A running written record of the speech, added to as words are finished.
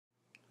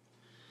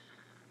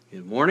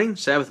Good morning,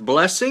 Sabbath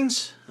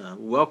blessings.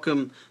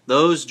 Welcome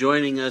those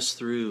joining us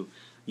through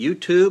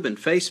YouTube and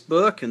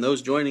Facebook and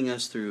those joining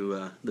us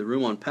through the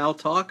room on Pal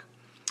Talk.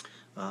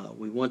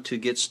 We want to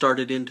get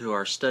started into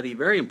our study,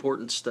 very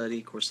important study.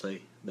 Of course,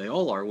 they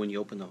all are when you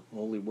open the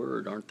Holy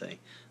Word, aren't they?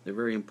 They're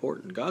very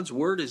important. God's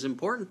Word is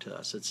important to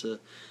us. It's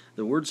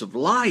the words of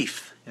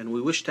life, and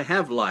we wish to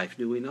have life,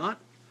 do we not?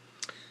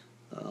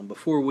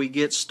 Before we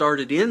get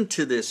started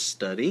into this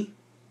study,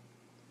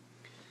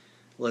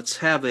 let's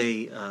have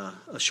a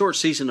short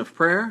season of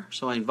prayer.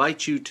 So I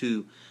invite you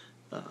to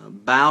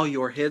bow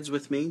your heads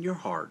with me and your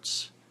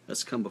hearts.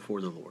 Let's come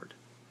before the Lord.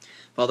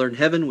 Father in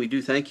heaven, we do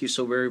thank you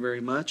so very,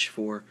 very much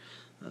for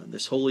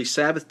this holy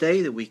Sabbath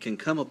day, that we can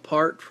come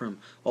apart from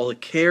all the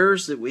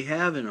cares that we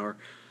have in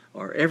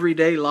our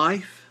everyday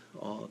life,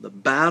 the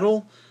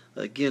battle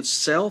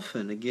against self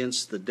and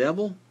against the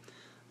devil.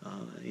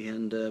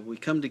 And we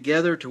come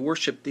together to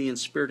worship Thee in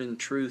spirit and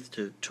truth,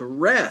 to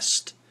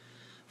rest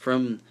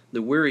from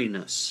the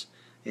weariness,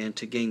 and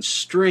to gain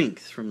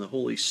strength from the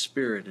Holy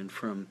Spirit and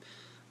from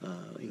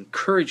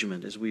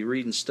encouragement as we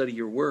read and study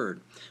your Word.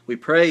 We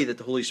pray that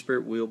the Holy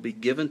Spirit will be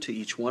given to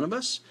each one of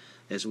us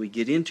as we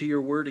get into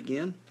your Word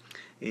again,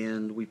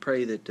 and we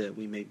pray that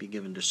we may be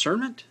given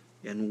discernment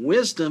and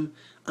wisdom,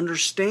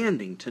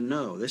 understanding to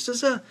know. This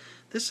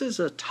is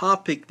a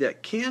topic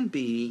that can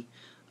be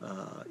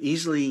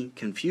easily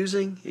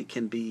confusing. It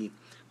can be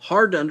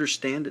hard to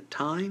understand at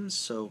times.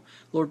 So,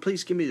 Lord,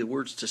 please give me the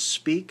words to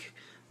speak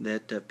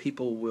that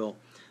people will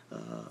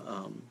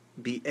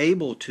be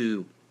able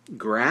to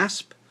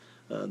grasp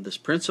this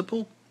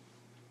principle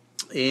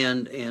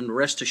and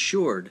rest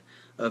assured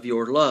of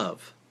your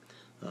love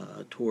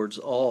towards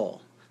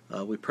all.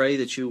 We pray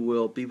that you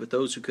will be with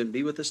those who couldn't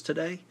be with us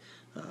today.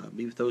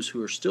 Be with those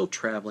who are still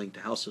traveling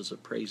to houses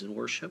of praise and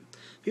worship.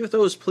 Be with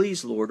those,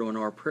 please, Lord, on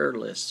our prayer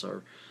lists,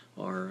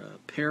 our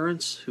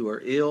parents who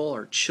are ill,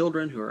 our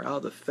children who are out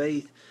of the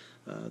faith,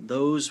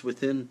 those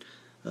within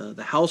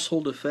the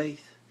household of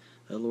faith.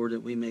 Lord,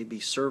 that we may be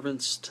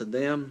servants to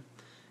them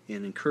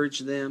and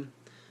encourage them.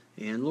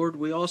 And Lord,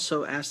 we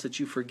also ask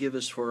that you forgive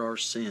us for our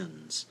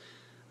sins.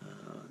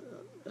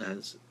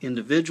 As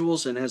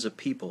individuals and as a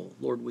people,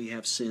 Lord, we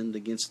have sinned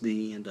against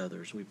Thee and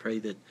others. We pray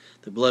that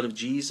the blood of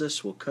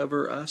Jesus will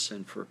cover us,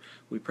 and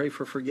we pray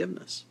for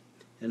forgiveness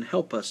and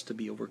help us to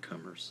be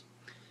overcomers.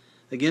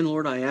 Again,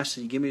 Lord, I ask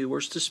that you give me the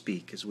words to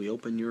speak as we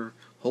open your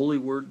holy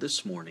word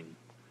this morning.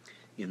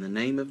 In the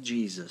name of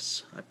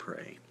Jesus, I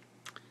pray.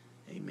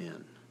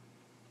 Amen.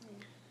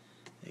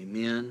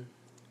 Amen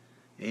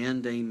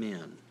and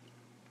amen.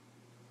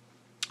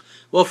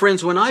 Well,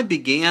 friends, when I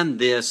began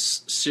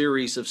this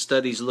series of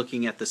studies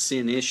looking at the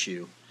sin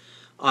issue,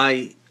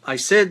 I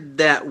said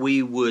that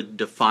we would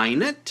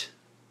define it,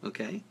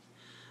 okay?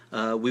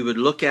 We would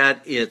look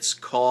at its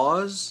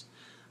cause,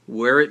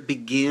 where it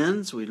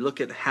begins. We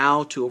look at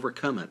how to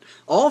overcome it,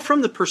 all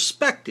from the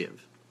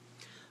perspective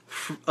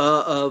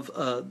of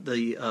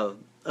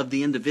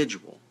the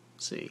individual.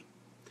 See,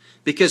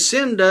 because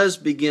sin does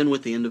begin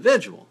with the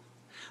individual,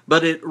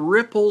 but it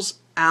ripples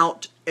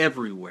out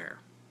everywhere,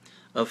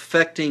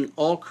 affecting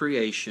all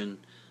creation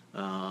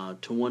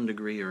to one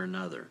degree or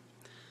another.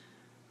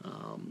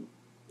 And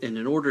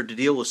in order to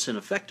deal with sin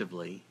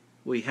effectively,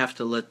 we have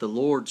to let the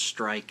Lord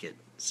strike it.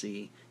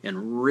 See,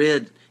 and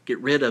get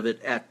rid of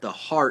it at the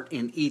heart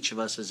in each of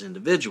us as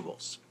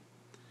individuals.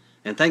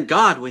 And thank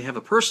God we have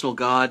a personal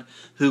God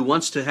who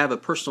wants to have a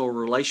personal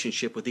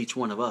relationship with each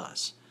one of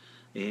us.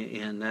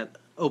 And that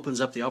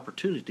opens up the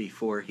opportunity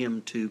for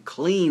Him to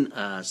clean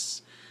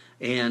us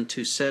and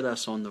to set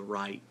us on the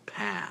right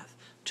path,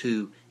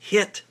 to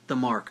hit the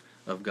mark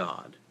of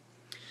God.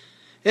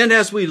 And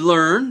as we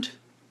learned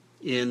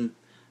in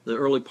the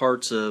early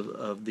parts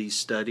of these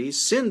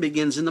studies, sin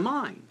begins in the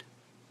mind.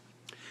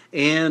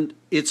 And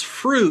its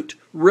fruit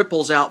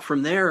ripples out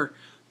from there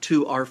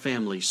to our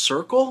family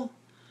circle.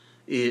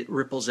 It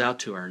ripples out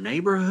to our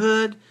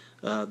neighborhood,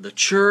 the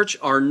church,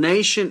 our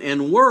nation,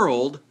 and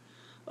world.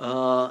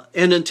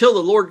 And until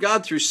the Lord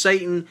God, through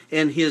Satan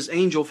and his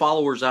angel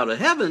followers out of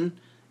heaven,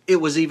 it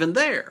was even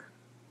there.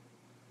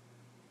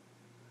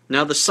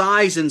 Now, the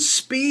size and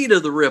speed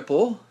of the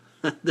ripple,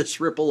 this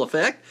ripple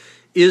effect,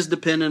 is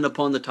dependent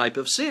upon the type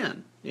of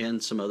sin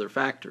and some other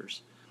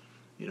factors.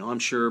 You know, I'm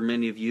sure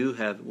many of you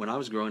have, when I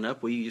was growing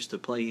up, we used to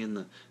play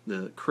in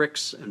the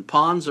creeks and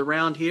ponds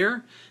around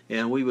here,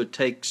 and we would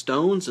take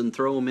stones and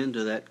throw them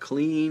into that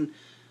clean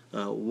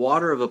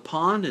water of a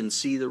pond and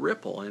see the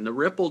ripple. And the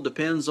ripple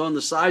depends on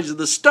the size of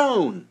the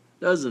stone,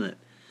 doesn't it?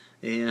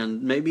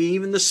 And maybe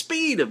even the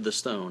speed of the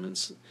stone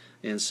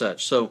and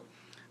such. So,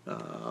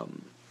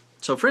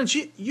 friends,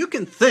 you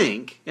can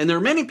think, and there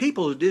are many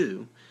people who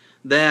do,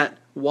 that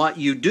what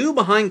you do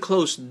behind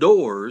closed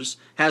doors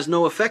has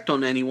no effect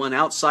on anyone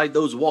outside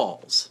those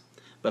walls.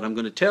 But I'm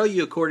going to tell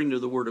you, according to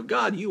the Word of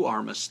God, you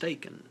are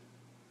mistaken.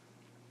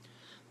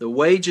 The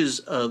wages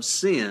of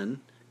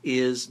sin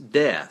is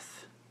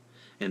death.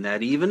 And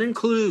that even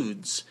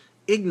includes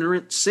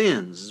ignorant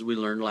sins, as we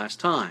learned last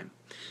time.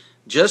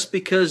 Just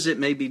because it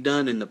may be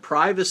done in the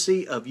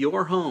privacy of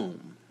your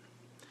home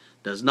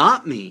does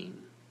not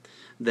mean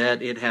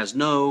that it has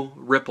no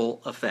ripple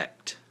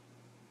effect.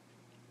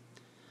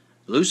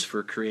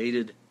 Lucifer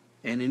created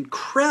an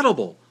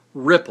incredible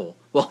ripple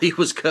while he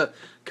was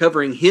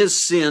covering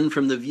his sin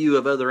from the view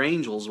of other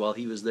angels while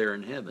he was there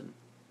in heaven.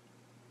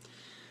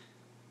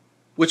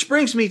 Which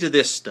brings me to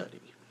this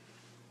study.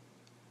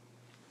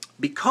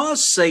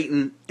 Because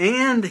Satan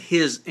and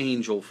his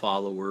angel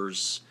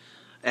followers,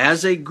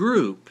 as a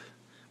group,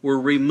 were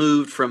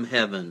removed from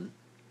heaven,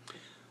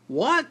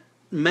 what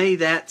may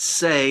that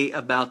say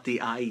about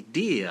the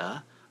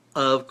idea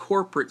of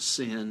corporate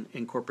sin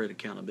and corporate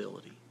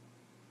accountability?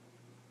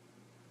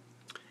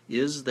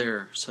 Is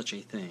there such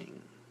a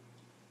thing?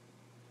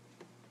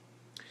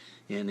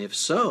 And if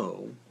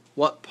so,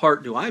 what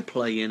part do I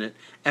play in it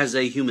as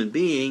a human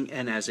being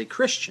and as a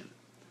Christian?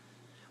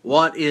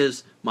 What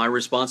is my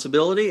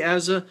responsibility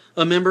as a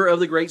member of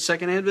the Great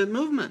Second Advent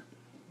movement?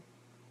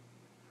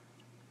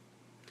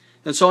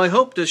 And so I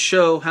hope to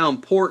show how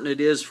important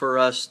it is for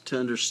us to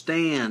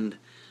understand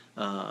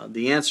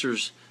the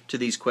answers to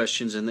these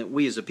questions, and that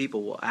we as a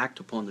people will act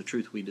upon the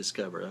truth we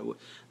discover.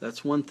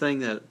 That's one thing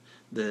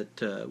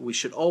that we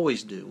should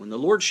always do. When the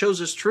Lord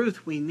shows us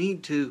truth, we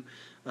need to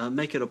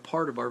make it a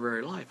part of our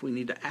very life. We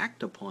need to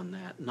act upon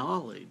that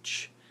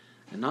knowledge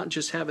and not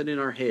just have it in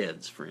our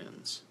heads,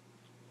 friends.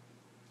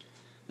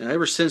 Now,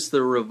 ever since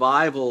the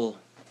revival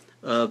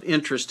of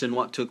interest in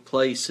what took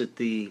place at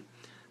the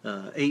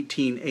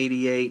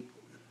 1888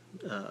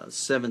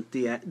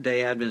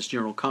 Seventh-day Adventist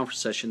General Conference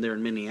session there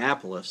in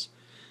Minneapolis,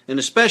 and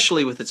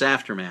especially with its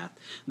aftermath,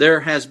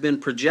 there has been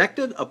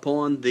projected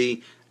upon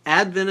the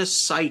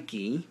Adventist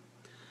psyche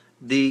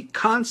the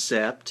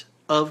concept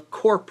of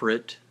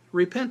corporate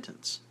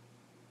repentance.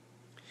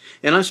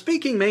 And I'm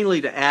speaking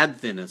mainly to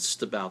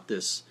Adventists about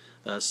this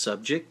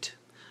subject,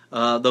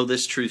 though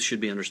this truth should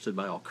be understood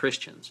by all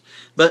Christians.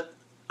 But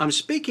I'm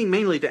speaking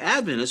mainly to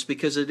Adventists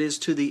because it is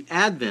to the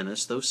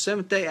Adventists, those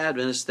Seventh-day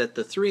Adventists, that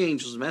the three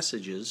angels'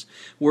 messages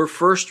were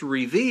first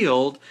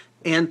revealed,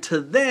 and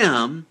to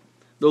them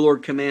the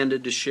Lord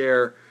commanded to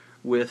share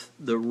with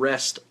the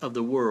rest of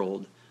the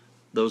world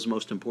those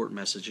most important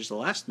messages, the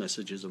last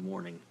messages of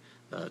warning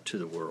to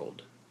the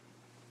world.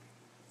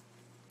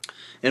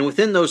 And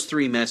within those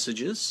three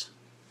messages,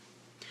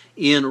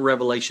 in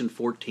Revelation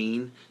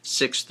 14,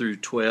 6 through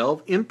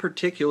 12, in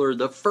particular,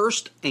 the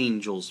first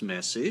angel's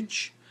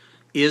message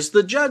is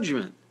the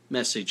judgment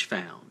message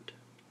found.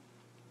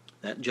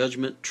 That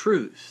judgment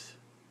truth.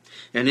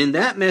 And in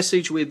that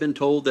message we've been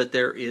told that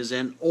there is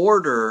an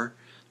order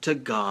to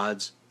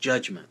God's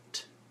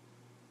judgment.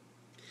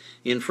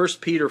 In 1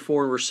 Peter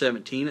 4 verse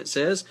 17 it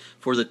says,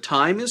 "For the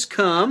time is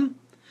come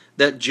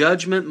that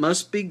judgment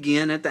must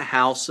begin at the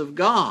house of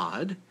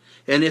God.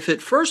 And if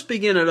it first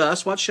begin at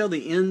us, what shall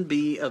the end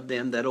be of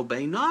them that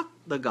obey not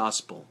the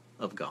gospel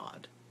of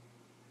God?"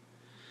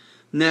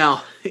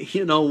 Now,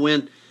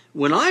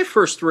 when I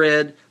first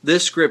read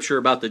this scripture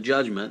about the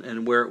judgment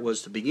and where it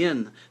was to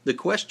begin, the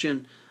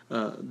question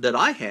that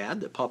I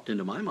had that popped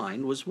into my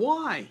mind was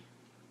why?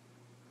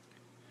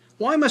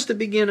 Why must it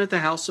begin at the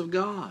house of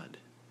God?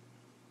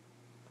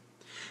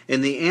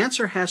 And the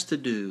answer has to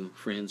do,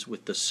 friends,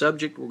 with the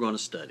subject we're going to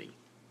study.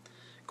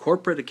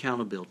 Corporate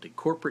accountability,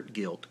 corporate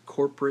guilt,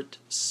 corporate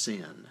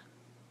sin.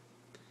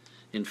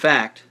 In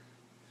fact,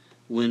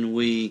 when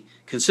we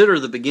consider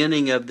the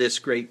beginning of this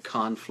great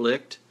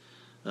conflict,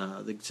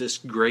 this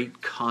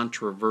great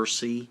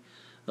controversy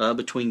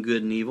between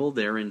good and evil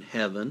there in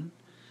heaven,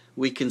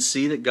 we can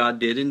see that God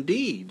did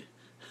indeed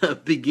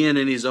begin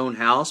in His own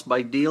house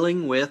by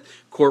dealing with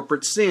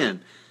corporate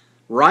sin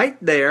right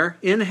there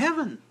in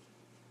heaven.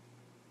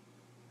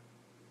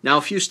 Now,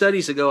 a few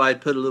studies ago, I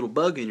had put a little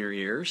bug in your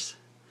ears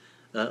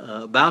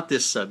about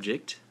this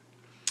subject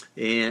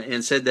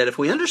and said that if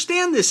we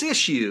understand this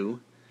issue,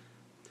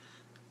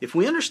 if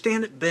we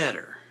understand it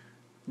better,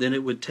 then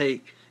it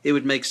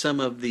would make some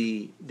of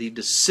the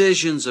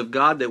decisions of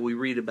God that we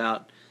read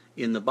about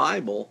in the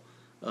Bible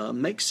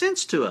make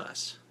sense to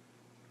us.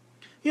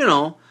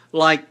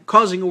 Like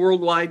causing a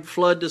worldwide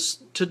flood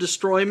to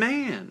destroy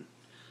man,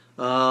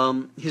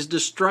 His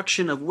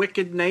destruction of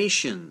wicked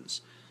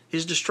nations,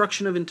 His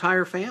destruction of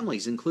entire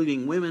families,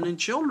 including women and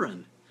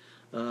children,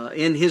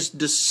 in His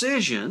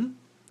decision,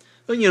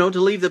 to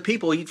leave the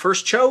people He'd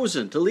first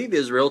chosen, to leave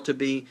Israel to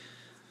be,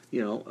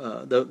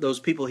 those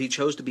people He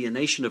chose to be a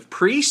nation of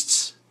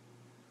priests.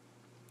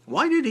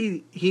 Why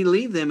did He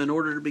leave them in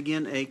order to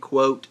begin a,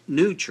 quote,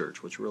 new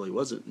church, which really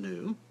wasn't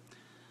new?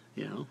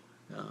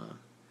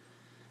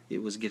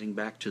 It was getting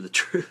back to the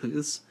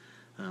truths.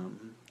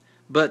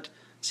 But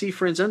see,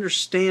 friends,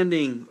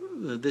 understanding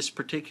this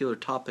particular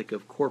topic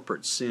of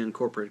corporate sin,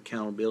 corporate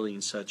accountability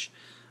and such,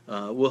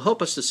 will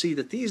help us to see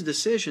that these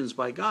decisions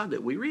by God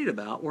that we read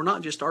about were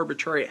not just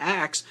arbitrary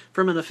acts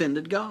from an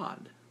offended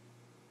God.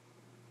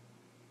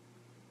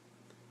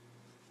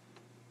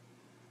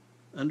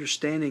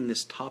 Understanding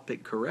this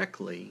topic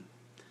correctly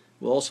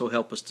will also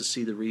help us to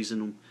see the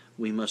reason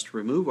we must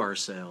remove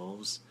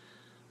ourselves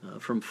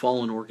from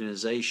fallen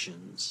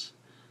organizations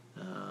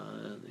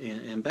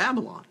and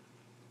Babylon.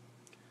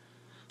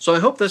 So I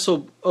hope this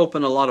will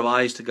open a lot of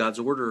eyes to God's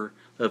order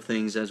of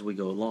things as we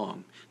go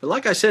along. But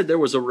like I said, there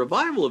was a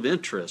revival of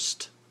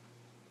interest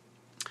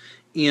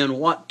in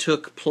what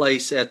took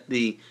place at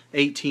the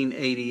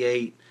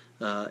 1888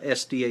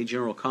 SDA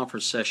General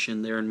Conference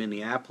session there in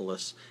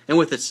Minneapolis, and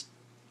with its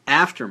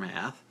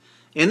aftermath.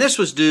 And this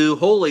was due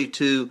wholly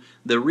to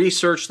the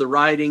research, the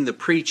writing, the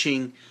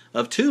preaching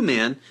of two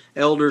men,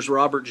 elders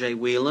Robert J.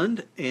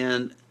 Wieland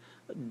and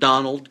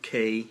Donald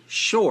K.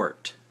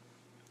 Short.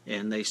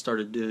 And they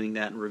started doing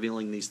that and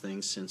revealing these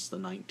things since the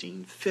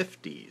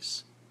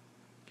 1950s.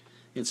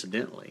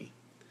 Incidentally,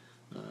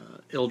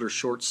 Elder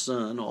Short's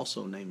son,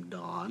 also named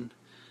Don,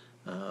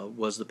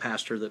 was the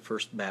pastor that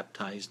first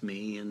baptized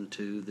me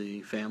into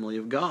the family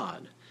of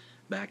God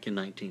back in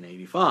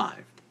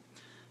 1985.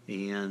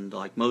 And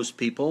like most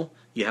people,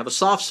 you have a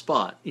soft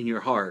spot in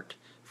your heart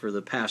for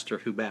the pastor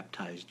who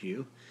baptized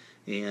you.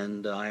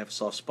 And I have a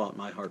soft spot in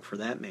my heart for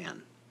that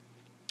man.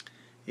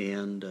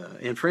 And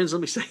friends,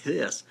 let me say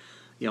this.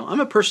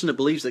 I'm a person that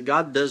believes that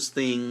God does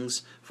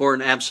things for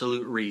an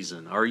absolute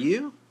reason. Are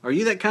you? Are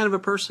you that kind of a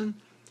person?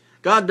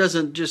 God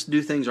doesn't just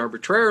do things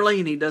arbitrarily,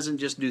 and He doesn't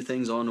just do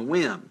things on a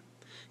whim.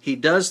 He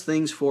does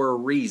things for a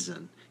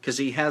reason, because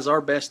He has our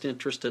best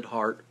interest at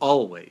heart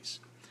always.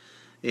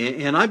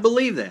 And I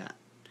believe that.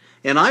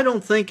 And I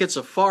don't think it's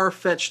a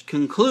far-fetched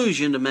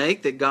conclusion to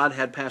make that God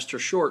had Pastor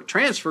Short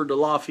transferred to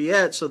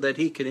Lafayette so that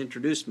he could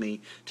introduce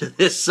me to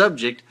this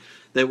subject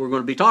that we're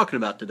going to be talking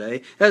about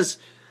today,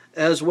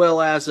 as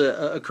well as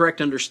a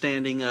correct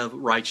understanding of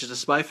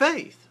righteousness by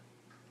faith.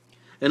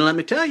 And let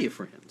me tell you,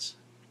 friends,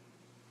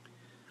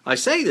 I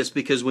say this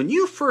because when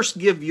you first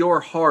give your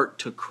heart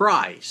to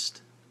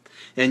Christ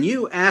and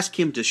you ask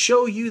Him to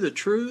show you the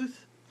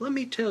truth, let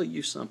me tell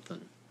you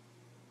something.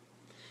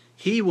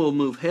 He will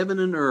move heaven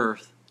and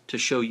earth to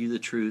show you the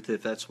truth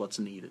if that's what's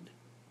needed.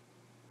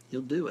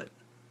 He'll do it.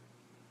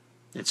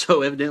 And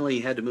so evidently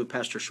He had to move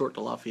Pastor Short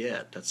to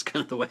Lafayette. That's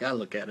kind of the way I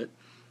look at it.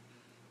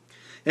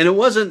 And it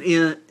wasn't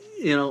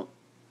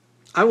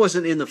I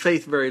wasn't in the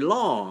faith very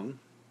long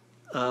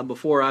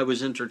before I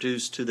was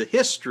introduced to the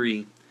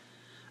history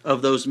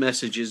of those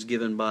messages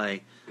given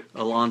by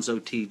Alonzo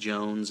T.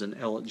 Jones and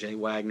Ellen J.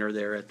 Wagner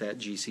there at that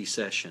GC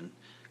session,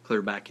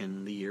 clear back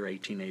in the year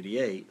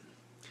 1888.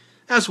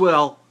 As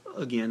well,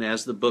 again,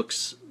 as the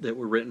books that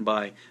were written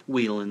by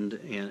Wieland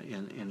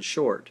and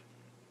Short.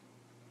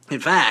 In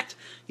fact,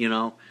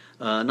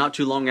 not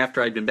too long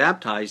after I'd been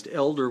baptized,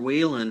 Elder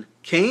Wieland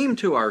came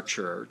to our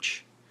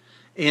church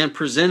and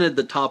presented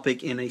the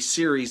topic in a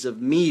series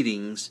of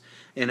meetings,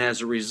 and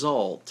as a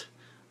result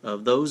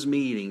of those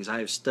meetings, I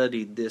have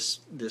studied this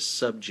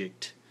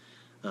subject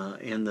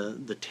and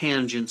the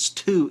tangents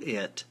to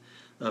it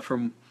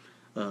from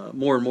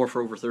more and more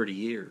for over 30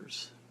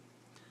 years.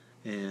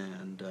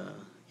 And,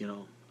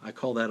 I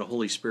call that a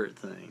Holy Spirit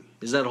thing.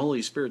 Is that a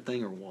Holy Spirit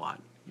thing or what?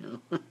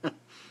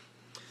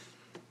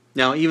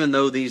 Now, even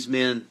though these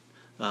men,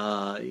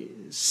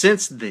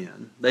 since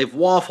then, they've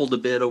waffled a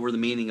bit over the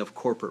meaning of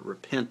corporate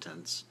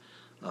repentance,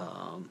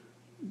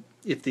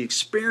 if the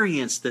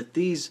experience that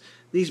these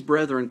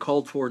brethren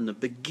called for in the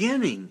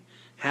beginning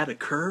had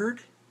occurred,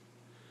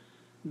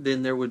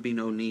 then there would be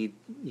no need,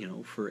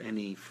 for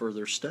any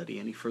further study,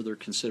 any further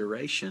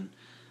consideration,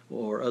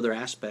 or other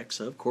aspects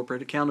of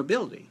corporate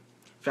accountability.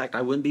 In fact,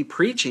 I wouldn't be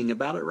preaching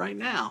about it right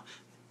now.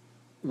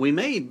 We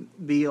may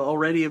be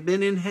already have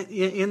been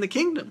in the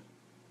kingdom.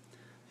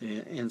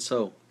 And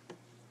so,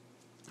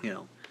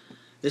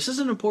 this is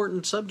an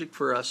important subject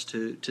for us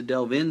to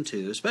delve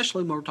into,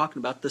 especially when we're talking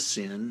about the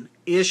sin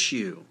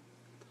issue.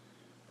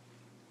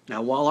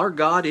 Now, while our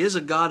God is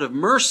a God of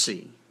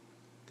mercy,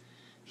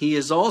 He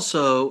is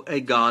also a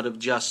God of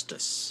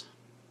justice.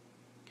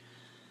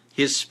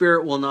 His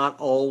Spirit will not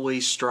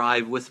always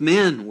strive with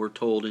men, we're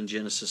told in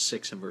Genesis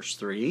 6 and verse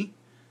 3.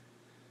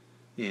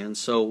 And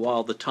so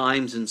while the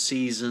times and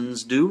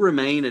seasons do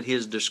remain at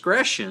His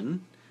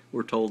discretion,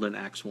 we're told in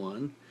Acts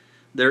 1,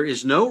 there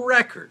is no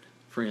record,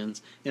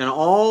 friends, in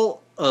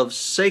all of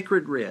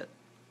sacred writ.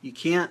 You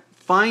can't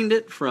find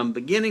it from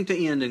beginning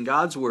to end in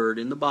God's Word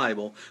in the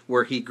Bible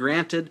where He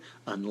granted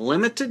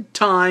unlimited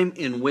time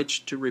in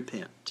which to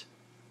repent.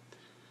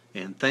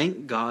 And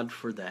thank God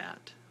for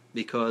that,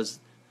 because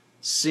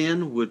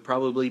sin would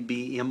probably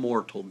be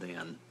immortal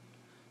then,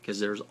 because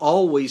there's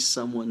always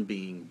someone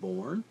being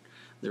born.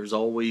 There's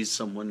always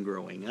someone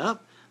growing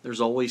up.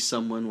 There's always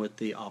someone with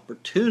the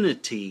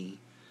opportunity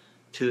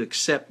to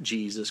accept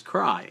Jesus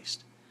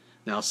Christ.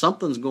 Now,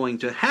 something's going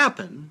to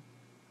happen,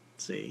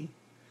 see,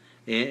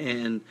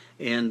 and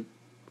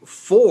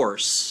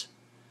force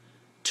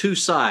two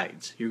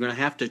sides. You're going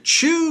to have to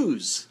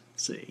choose,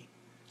 see.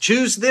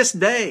 Choose this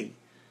day.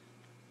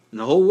 And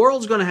the whole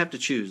world's going to have to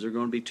choose. There are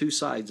going to be two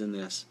sides in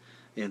this.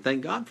 And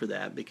thank God for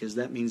that, because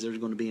that means there's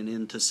going to be an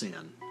end to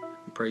sin.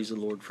 And praise the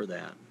Lord for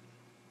that.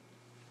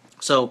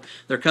 So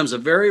there comes a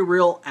very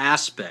real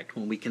aspect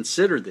when we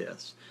consider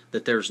this,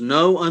 that there's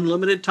no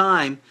unlimited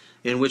time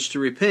in which to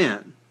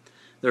repent.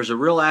 There's a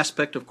real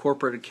aspect of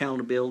corporate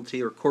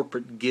accountability or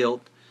corporate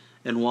guilt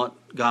and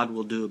what God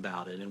will do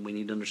about it, and we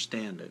need to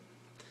understand it.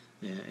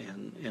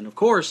 And of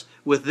course,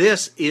 with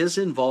this is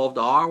involved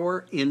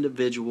our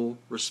individual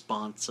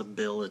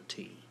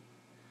responsibility.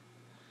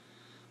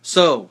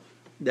 So,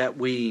 that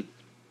we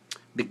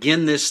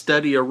begin this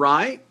study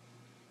aright,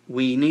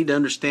 we need to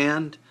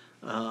understand,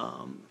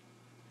 in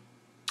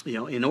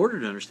order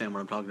to understand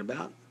what I'm talking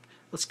about,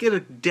 let's get a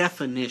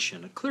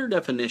definition, a clear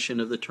definition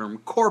of the term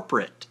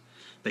corporate.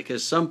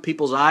 Because some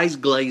people's eyes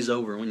glaze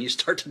over when you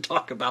start to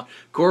talk about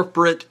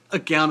corporate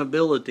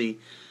accountability,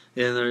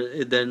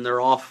 and then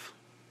they're off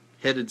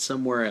headed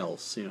somewhere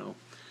else,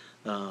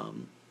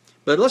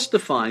 But let's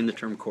define the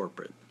term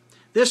corporate.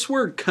 This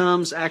word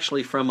comes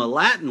actually from a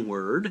Latin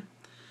word,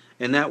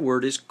 and that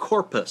word is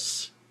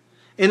corpus.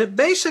 And it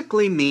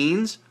basically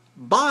means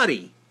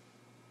body.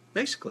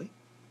 Basically.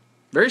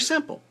 Very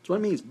simple. That's what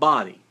it means,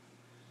 body.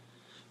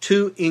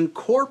 To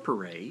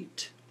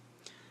incorporate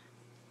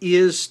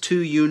is to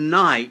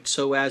unite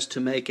so as to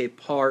make a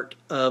part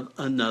of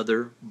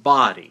another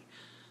body.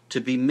 To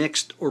be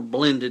mixed or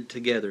blended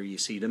together, you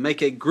see. To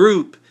make a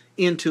group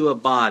into a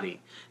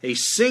body. A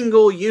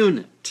single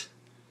unit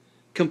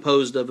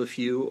composed of a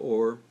few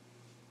or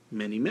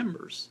many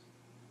members.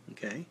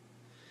 Okay?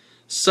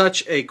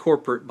 Such a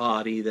corporate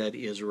body that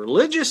is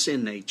religious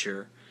in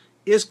nature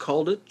is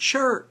called a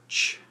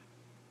church.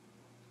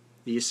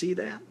 Do you see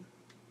that?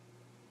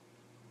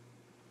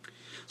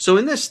 So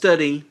in this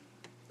study,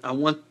 I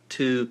want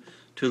to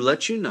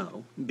let you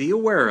know, be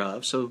aware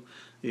of, so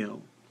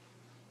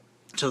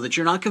that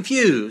you're not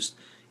confused.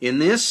 In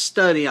this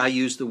study, I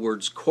use the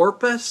words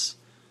corpus,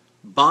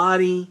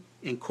 body,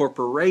 and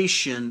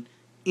corporation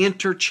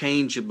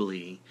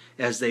interchangeably,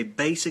 as they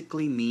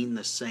basically mean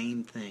the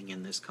same thing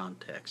in this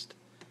context.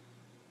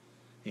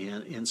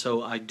 And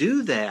so I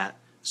do that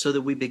so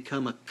that we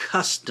become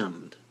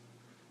accustomed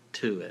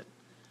to it.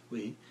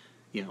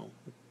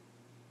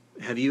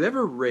 Have you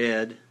ever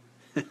read,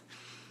 I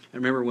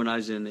remember when I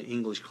was in the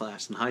English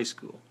class in high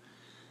school,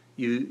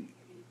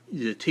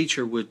 the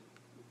teacher would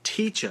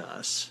teach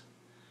us,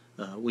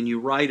 when you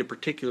write a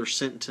particular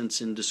sentence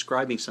in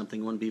describing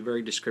something, you want to be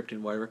very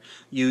descriptive, whatever,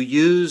 you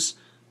use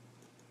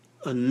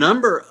a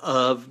number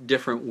of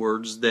different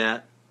words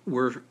that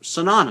were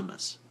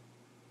synonymous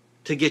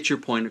to get your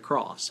point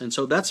across. And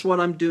so that's what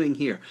I'm doing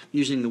here,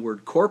 using the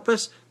word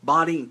corpus,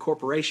 body, and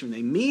corporation.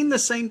 They mean the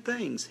same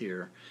things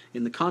here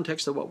in the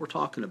context of what we're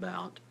talking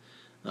about.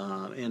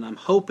 And I'm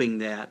hoping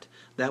that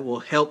will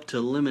help to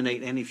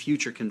eliminate any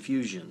future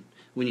confusion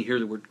when you hear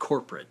the word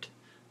corporate,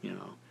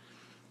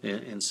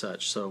 and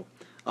such. So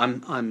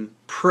I'm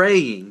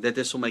praying that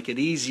this will make it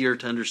easier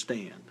to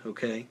understand,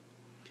 okay?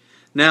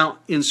 Now,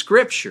 in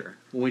Scripture,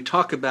 when we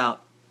talk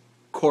about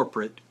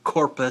corporate,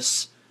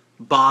 corpus,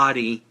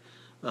 body,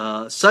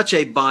 such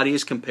a body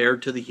is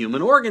compared to the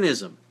human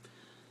organism.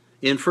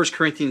 In 1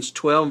 Corinthians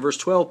 12, verse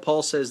 12,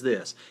 Paul says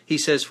this. He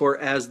says, "For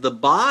as the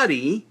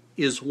body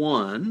is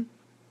one,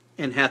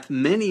 and hath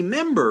many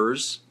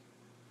members,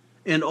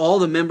 and all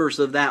the members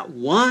of that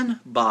one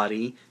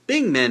body,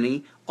 being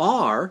many,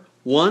 are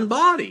one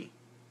body."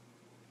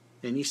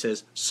 And he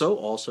says, "So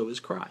also is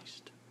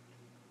Christ."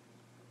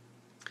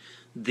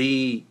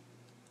 The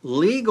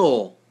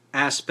legal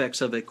aspects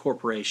of a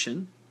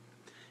corporation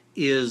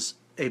is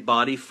a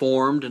body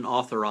formed and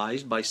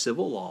authorized by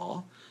civil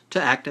law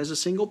to act as a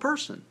single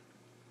person,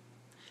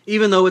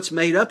 even though it's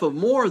made up of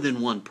more than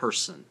one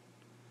person.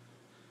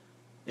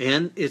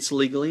 And it's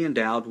legally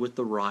endowed with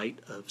the right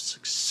of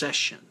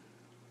succession.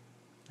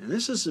 And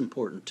this is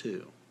important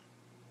too.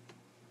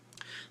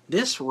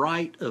 This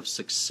right of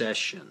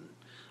succession,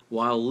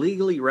 while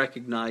legally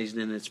recognized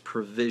in its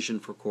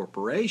provision for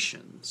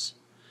corporations,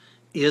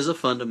 is a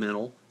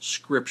fundamental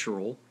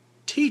scriptural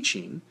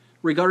teaching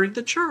regarding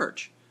the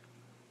church.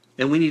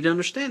 And we need to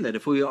understand that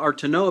if we are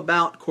to know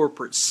about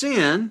corporate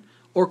sin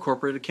or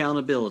corporate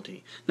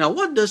accountability. Now,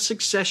 what does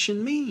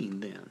succession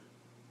mean then?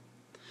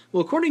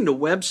 Well, according to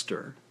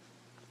Webster,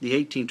 the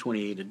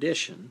 1828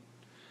 edition,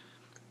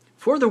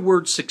 for the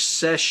word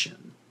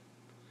succession,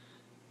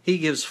 he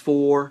gives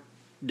 4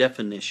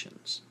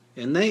 definitions.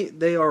 And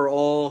they are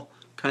all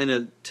kind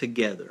of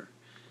together.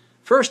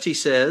 First, he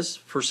says,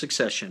 for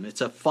succession,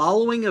 it's a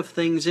following of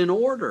things in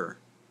order.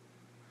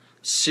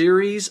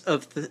 Series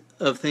of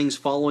things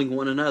following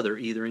one another,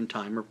 either in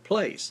time or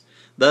place.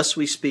 Thus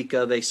we speak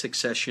of a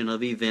succession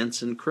of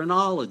events in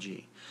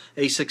chronology,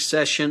 a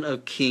succession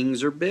of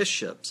kings or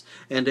bishops,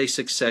 and a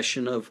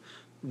succession of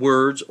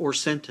words or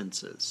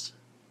sentences.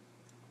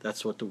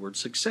 That's what the word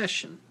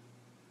succession,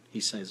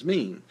 he says,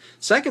 mean.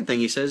 Second thing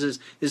he says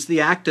is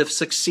the act of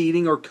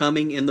succeeding or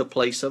coming in the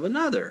place of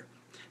another,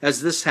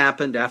 as this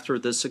happened after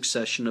the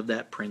succession of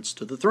that prince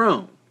to the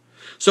throne.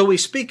 So we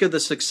speak of the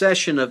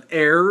succession of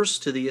heirs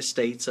to the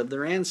estates of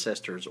their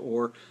ancestors,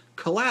 or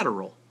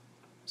collateral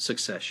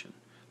succession.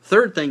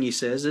 Third thing he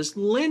says is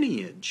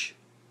lineage.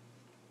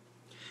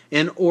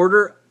 An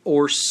order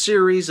or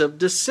series of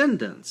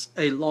descendants.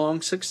 A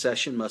long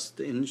succession must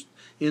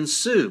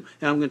ensue.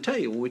 And I'm going to tell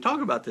you, when we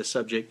talk about this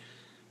subject,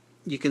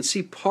 you can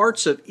see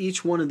parts of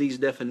each one of these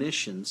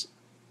definitions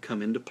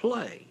come into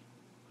play.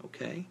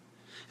 Okay?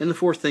 And the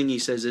fourth thing he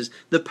says is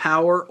the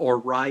power or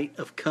right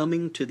of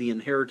coming to the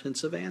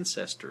inheritance of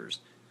ancestors.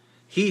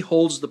 He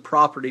holds the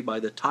property by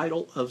the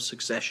title of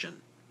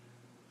succession.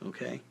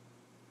 Okay?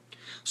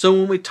 So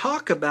when we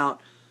talk about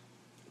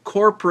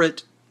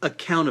corporate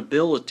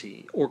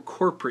accountability or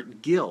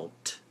corporate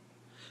guilt,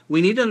 we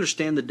need to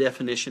understand the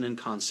definition and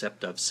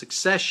concept of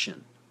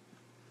succession.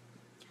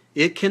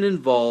 It can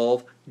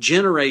involve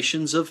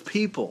generations of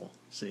people,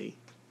 see?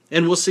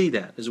 And we'll see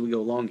that as we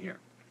go along here.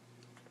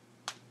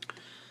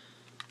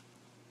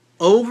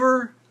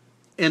 Over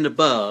and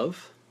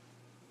above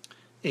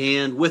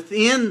and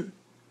within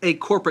a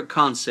corporate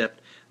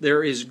concept,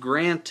 there is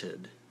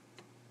granted,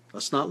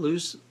 let's not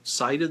lose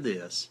sight of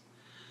this,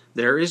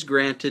 there is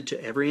granted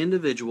to every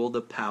individual the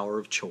power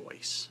of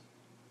choice.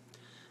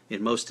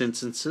 In most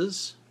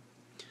instances,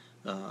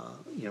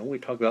 we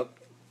talk about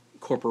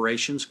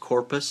corporations,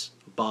 corpus,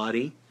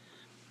 body.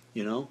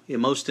 In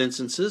most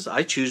instances,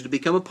 I choose to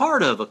become a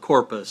part of a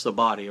corpus, a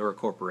body, or a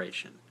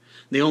corporation.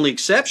 The only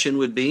exception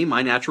would be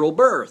my natural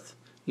birth,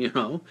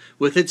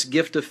 with its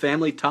gift of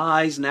family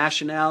ties,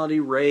 nationality,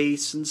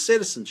 race, and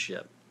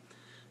citizenship.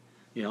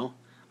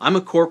 I'm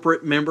a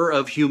corporate member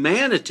of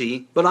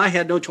humanity, but I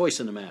had no choice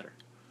in the matter.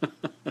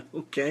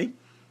 Okay?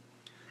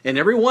 And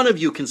every one of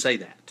you can say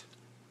that.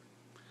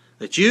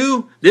 That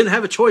you didn't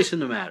have a choice in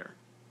the matter.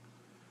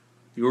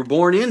 You were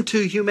born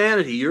into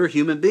humanity. You're a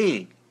human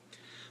being.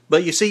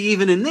 But you see,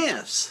 even in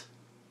this,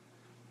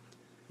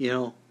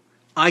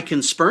 I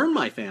can spurn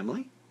my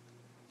family.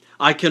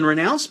 I can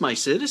renounce my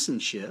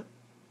citizenship.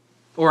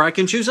 Or I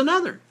can choose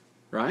another,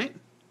 right?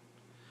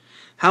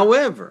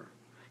 However,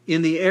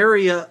 in the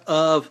area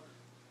of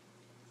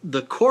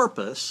the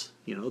corpus,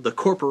 the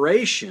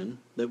corporation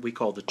that we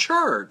call the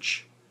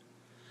church,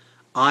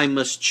 I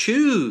must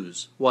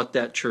choose what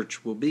that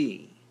church will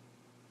be.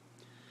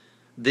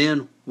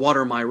 Then, what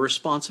are my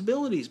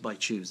responsibilities by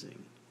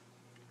choosing?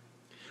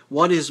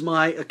 What is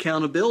my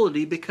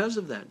accountability because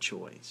of that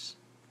choice?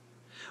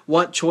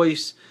 What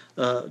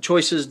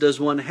choices does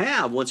one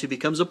have once he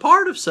becomes a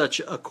part of such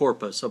a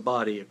corpus, a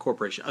body, a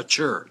corporation, a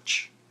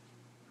church?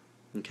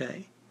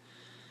 Okay?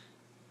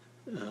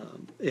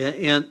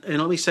 And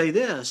let me say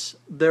this,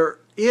 there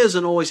is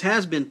and always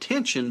has been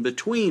tension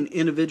between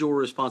individual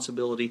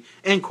responsibility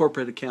and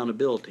corporate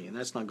accountability, and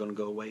that's not going to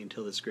go away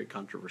until this great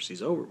controversy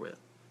is over with.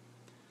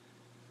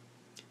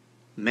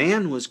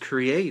 Man was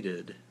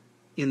created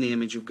in the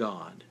image of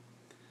God,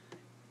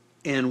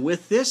 and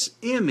with this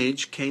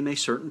image came a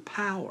certain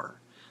power,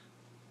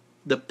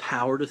 the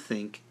power to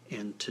think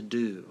and to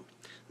do.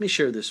 Let me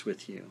share this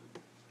with you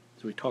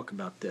as we talk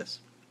about this.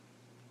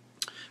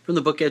 From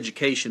the book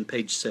Education,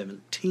 page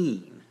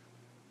 17.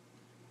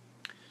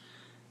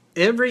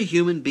 Every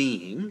human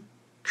being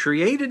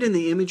created in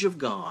the image of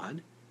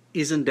God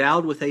is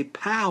endowed with a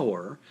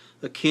power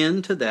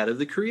akin to that of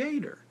the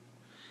Creator.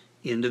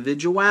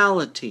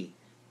 Individuality,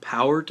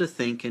 power to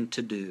think and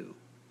to do.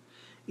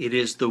 It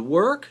is the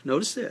work,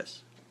 notice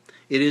this,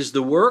 it is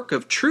the work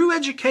of true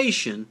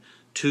education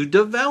to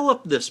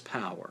develop this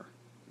power.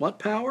 What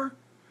power?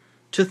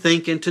 To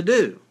think and to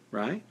do,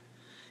 right?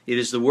 It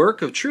is the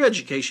work of true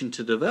education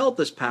to develop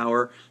this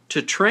power,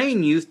 to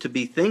train youth to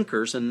be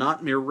thinkers and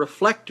not mere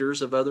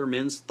reflectors of other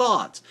men's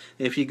thoughts.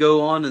 And if you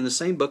go on in the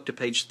same book to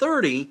page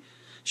 30,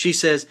 she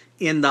says,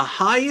 in the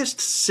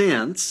highest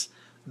sense,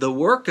 the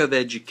work of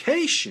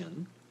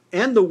education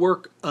and the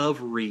work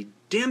of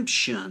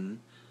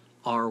redemption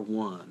are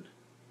one.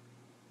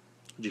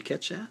 Did you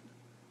catch that?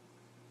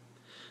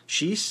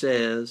 She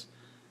says,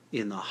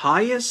 in the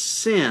highest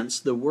sense,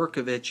 the work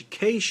of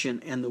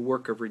education and the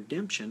work of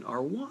redemption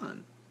are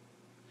one.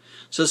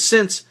 So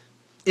since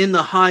in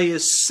the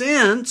highest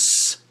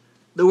sense,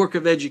 the work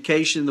of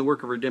education and the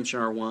work of redemption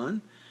are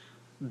one,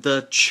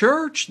 the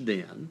church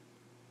then,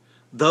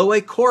 though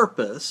a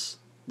corpus,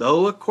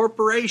 though a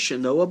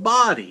corporation, though a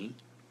body,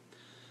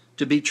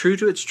 to be true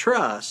to its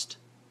trust,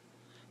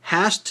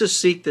 has to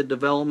seek the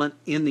development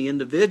in the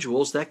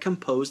individuals that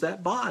compose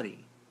that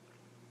body.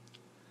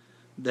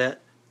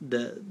 That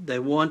they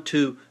want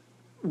to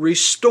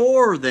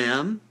restore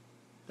them.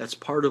 That's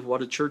part of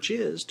what a church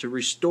is, to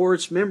restore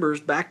its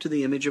members back to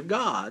the image of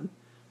God,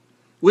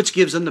 which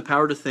gives them the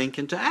power to think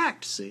and to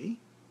act, see?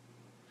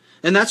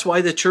 And that's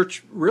why the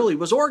church really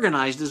was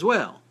organized as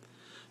well,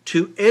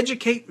 to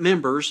educate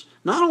members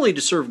not only to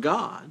serve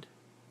God,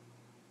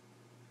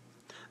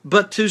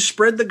 but to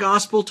spread the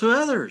gospel to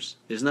others.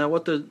 Isn't that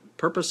what the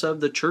purpose of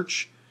the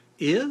church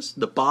is?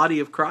 The body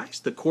of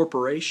Christ, the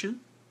corporation?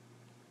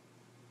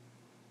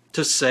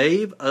 To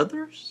save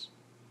others?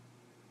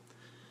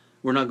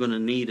 We're not going to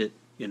need it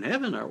in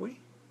heaven, are we?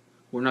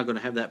 We're not going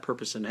to have that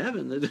purpose in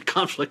heaven. The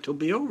conflict will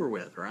be over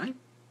with, right?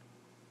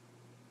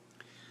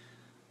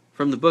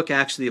 From the book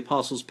Acts of the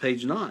Apostles,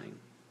 page 9.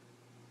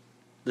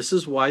 This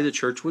is why the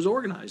church was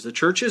organized. The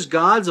church is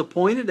God's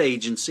appointed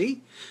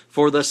agency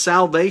for the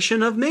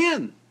salvation of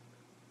men.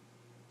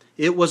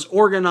 It was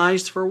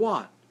organized for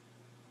what?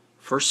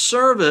 For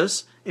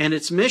service, and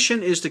its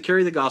mission is to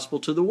carry the gospel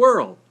to the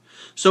world.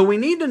 So we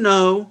need to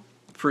know,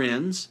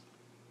 friends,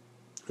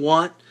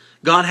 what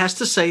God has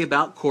to say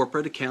about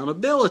corporate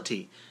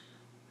accountability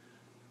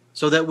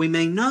so that we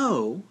may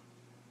know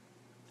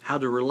how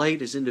to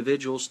relate as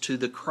individuals to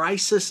the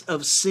crisis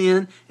of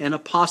sin and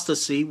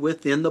apostasy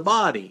within the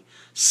body,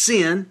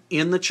 sin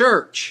in the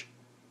church,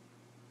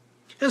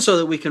 and so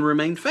that we can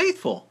remain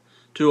faithful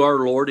to our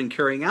Lord in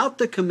carrying out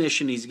the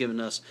commission He's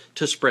given us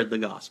to spread the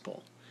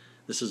gospel.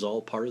 This is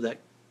all part of that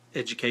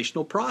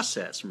educational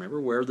process. Remember,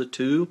 where the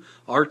two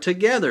are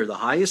together. The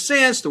highest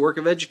sense, the work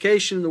of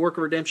education and the work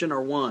of redemption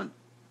are one.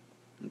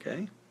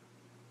 Okay?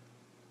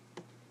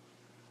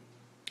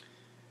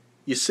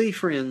 You see,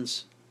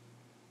 friends,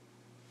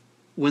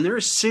 when there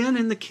is sin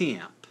in the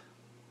camp,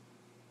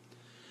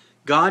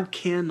 God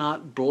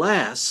cannot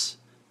bless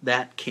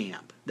that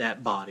camp,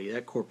 that body,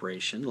 that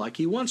corporation, like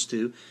He wants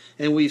to.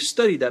 And we've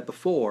studied that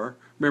before.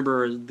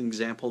 Remember the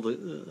example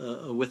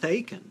with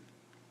Achan.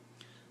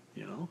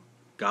 You know,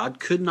 God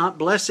could not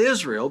bless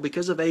Israel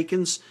because of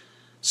Achan's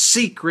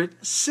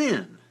secret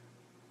sin.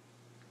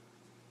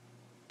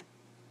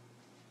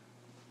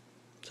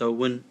 So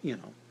when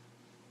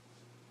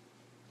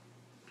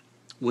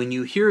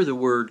you hear the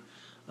word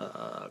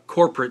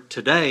corporate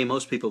today,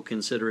 most people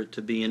consider it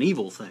to be an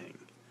evil thing,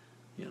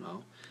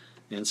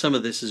 and some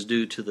of this is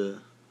due to the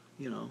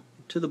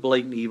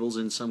blatant evils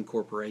in some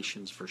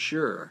corporations for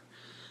sure.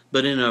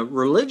 But in a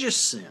religious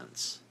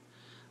sense,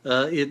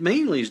 it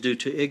mainly is due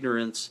to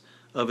ignorance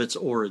of its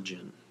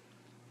origin,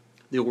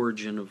 the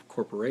origin of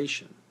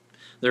corporation.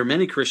 There are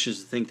many Christians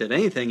that think that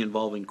anything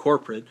involving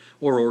corporate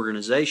or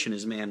organization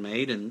is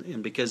man-made,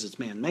 and because it's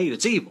man-made,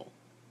 it's evil.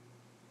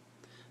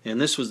 And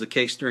this was the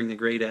case during the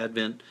Great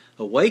Advent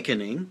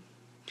Awakening,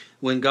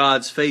 when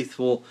God's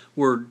faithful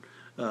were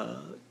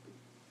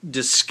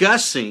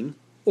discussing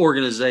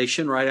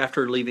organization right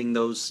after leaving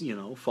those,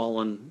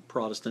 fallen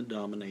Protestant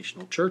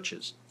denominational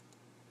churches.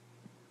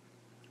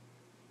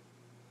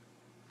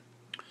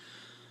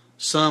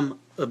 Some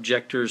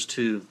objectors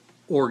to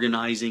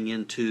organizing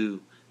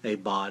into a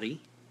body,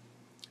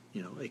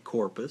 a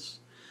corpus,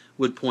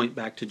 would point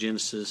back to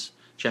Genesis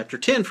chapter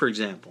 10, for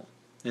example.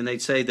 And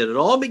they'd say that it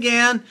all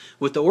began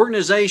with the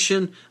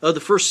organization of the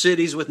first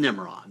cities with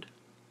Nimrod.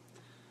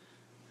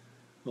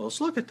 Well,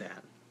 let's look at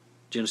that.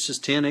 Genesis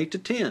 10,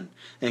 8-10.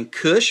 And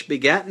Cush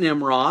begat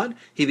Nimrod.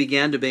 He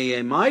began to be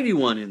a mighty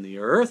one in the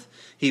earth.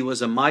 He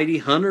was a mighty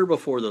hunter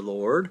before the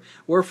Lord.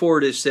 Wherefore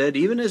it is said,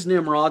 even as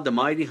Nimrod, the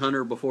mighty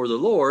hunter before the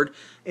Lord.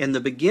 And the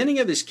beginning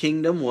of his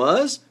kingdom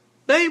was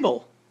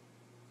Babel,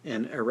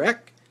 and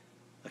Erech,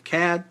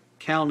 Akkad,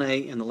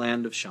 Calneh, and the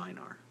land of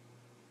Shinar.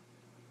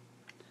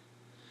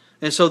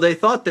 And so they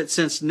thought that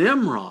since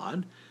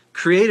Nimrod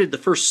created the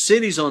first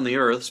cities on the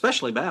earth,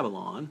 especially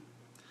Babylon,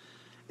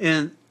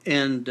 and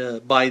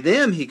by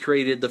them he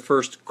created the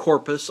first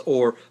corpus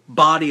or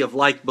body of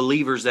like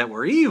believers that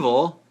were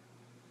evil,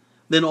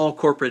 then all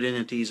corporate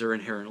entities are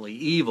inherently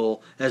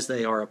evil as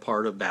they are a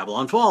part of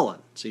Babylon fallen.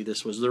 See,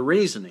 this was their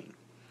reasoning.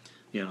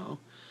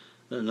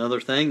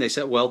 Another thing, they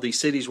said, well, these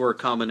cities were a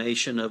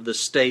combination of the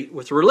state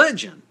with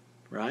religion,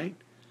 right?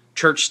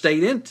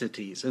 Church-state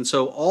entities. And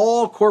so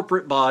all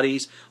corporate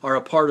bodies are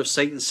a part of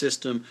Satan's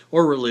system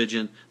or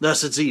religion,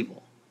 thus it's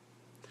evil.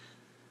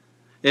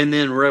 And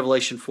then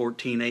Revelation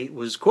 14:8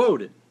 was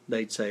quoted.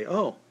 They'd say,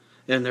 oh,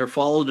 and there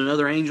followed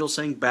another angel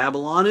saying,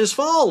 Babylon is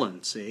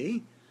fallen,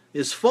 see?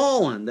 Is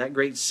fallen, that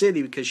great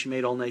city, because she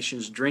made all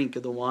nations drink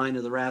of the wine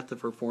of the wrath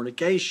of her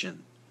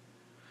fornication.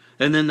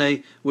 And then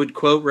they would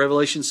quote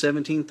Revelation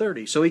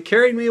 17:30. So he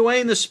carried me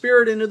away in the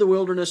spirit into the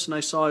wilderness, and I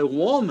saw a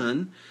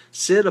woman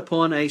sit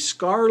upon a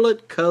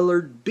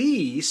scarlet-colored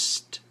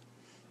beast,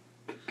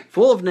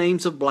 full of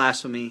names of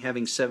blasphemy,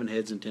 having 7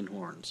 heads and 10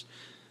 horns,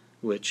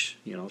 which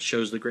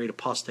shows the great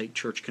apostate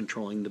church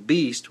controlling the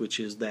beast, which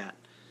is that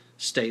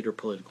state or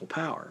political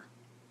power.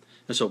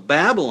 And so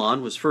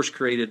Babylon was first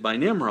created by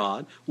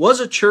Nimrod, was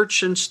a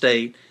church and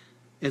state,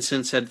 and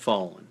since had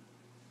fallen.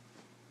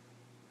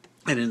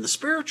 And in the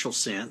spiritual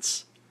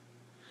sense,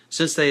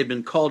 since they had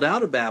been called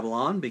out of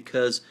Babylon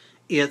because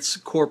its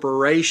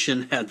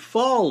corporation had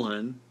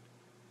fallen,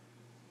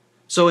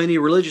 so any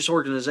religious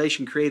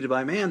organization created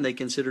by man they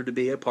considered to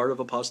be a part of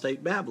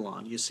apostate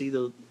Babylon. You see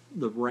the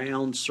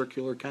round,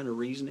 circular kind of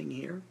reasoning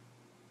here?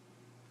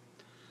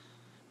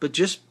 But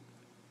just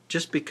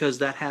because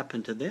that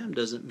happened to them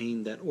doesn't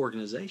mean that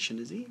organization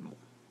is evil.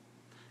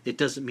 It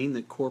doesn't mean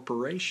that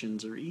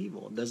corporations are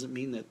evil. It doesn't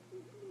mean that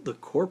the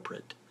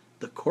corporate,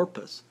 the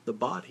corpus, the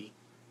body,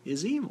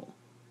 is evil.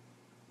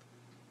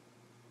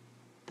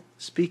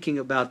 Speaking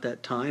about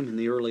that time in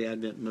the early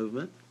Advent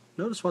movement,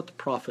 notice what the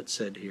prophet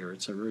said here.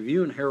 It's a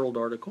Review and Herald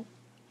article.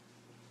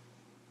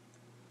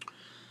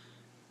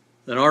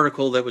 An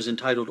article that was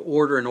entitled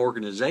Order and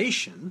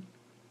Organization,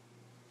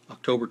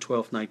 October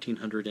 12,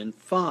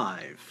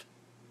 1905.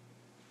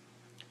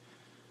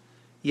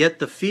 Yet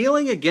the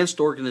feeling against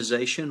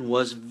organization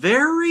was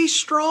very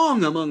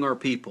strong among our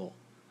people.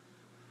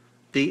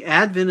 The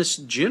Adventists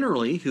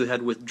generally, who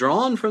had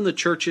withdrawn from the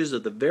churches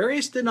of the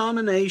various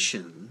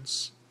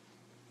denominations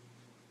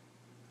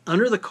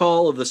under the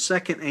call of the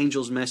second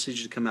angel's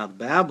message to come out of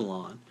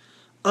Babylon,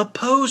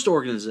 opposed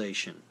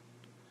organization.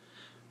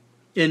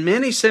 And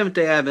many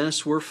Seventh-day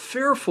Adventists were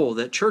fearful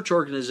that church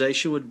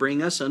organization would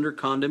bring us under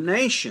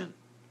condemnation.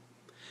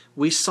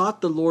 We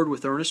sought the Lord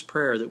with earnest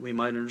prayer that we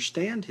might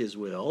understand His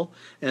will,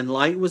 and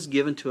light was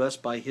given to us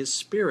by His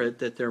Spirit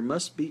that there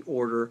must be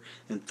order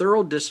and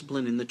thorough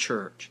discipline in the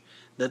church,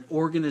 that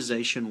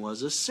organization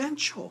was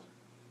essential.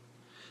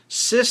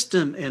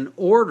 System and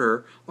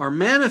order are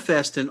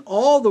manifest in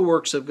all the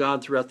works of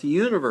God throughout the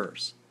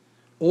universe.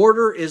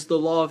 Order is the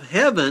law of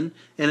heaven,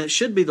 and it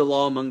should be the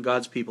law among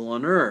God's people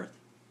on earth.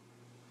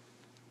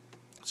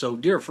 So,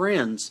 dear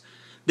friends,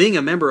 being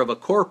a member of a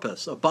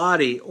corpus, a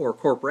body, or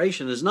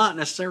corporation is not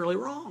necessarily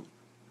wrong.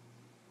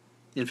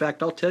 In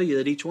fact, I'll tell you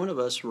that each one of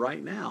us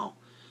right now,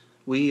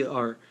 we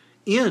are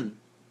in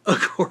a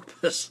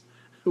corpus,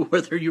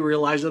 whether you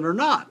realize it or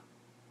not,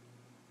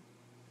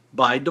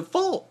 by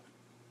default,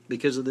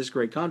 because of this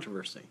great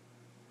controversy.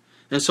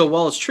 And so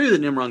while it's true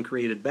that Nimrod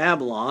created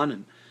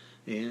Babylon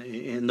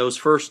and those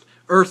first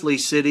earthly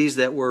cities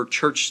that were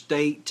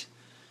church-state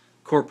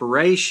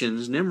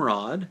corporations,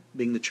 Nimrod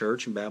being the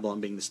church and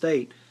Babylon being the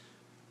state,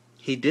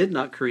 he did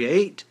not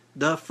create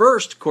the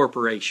first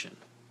corporation.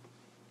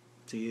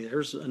 See,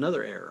 there's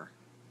another error.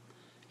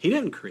 He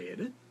didn't create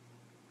it.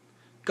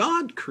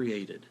 God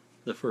created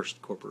the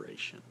first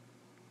corporation,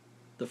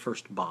 the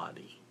first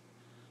body,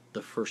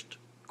 the first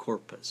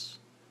corpus.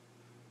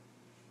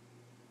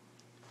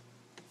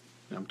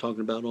 Now, I'm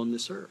talking about on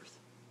this earth.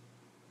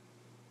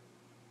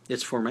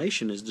 Its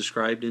formation is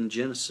described in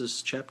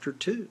Genesis chapter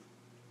 2.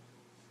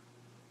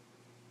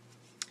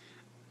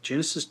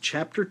 Genesis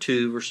chapter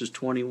 2, verses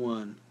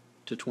 21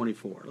 to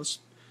 24.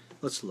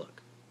 Let's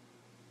look.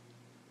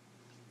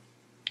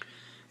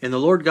 And the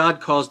Lord God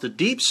caused a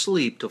deep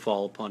sleep to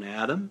fall upon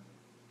Adam,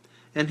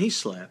 and he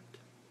slept.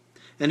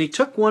 And he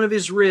took one of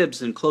his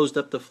ribs and closed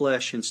up the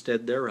flesh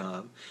instead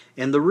thereof.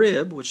 And the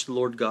rib which the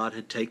Lord God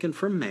had taken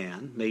from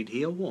man made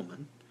he a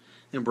woman,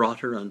 and brought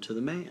her unto the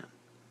man.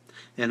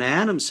 And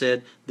Adam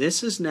said,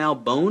 This is now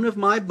bone of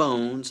my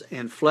bones,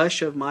 and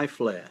flesh of my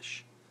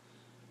flesh.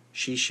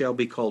 She shall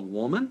be called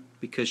woman,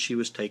 because she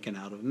was taken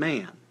out of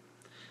man.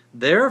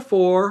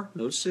 Therefore,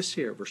 notice this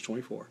here, verse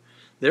 24.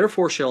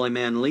 Therefore shall a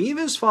man leave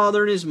his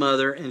father and his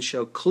mother, and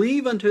shall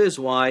cleave unto his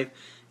wife,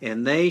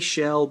 and they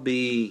shall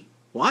be,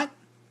 what?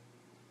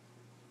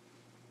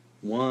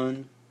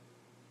 One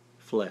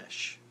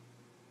flesh.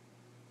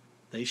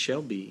 They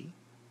shall be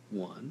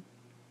one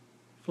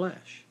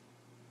flesh.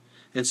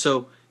 And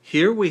so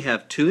here we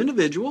have two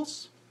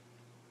individuals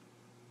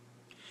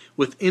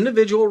with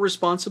individual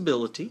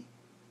responsibility,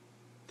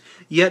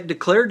 yet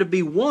declared to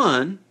be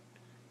one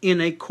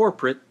in a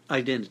corporate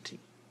identity.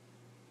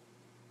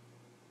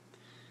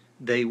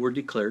 They were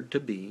declared to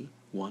be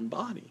one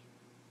body.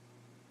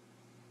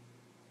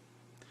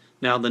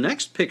 Now, the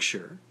next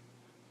picture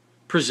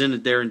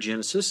presented there in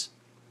Genesis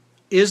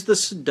is the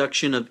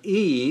seduction of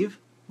Eve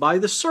by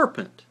the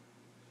serpent,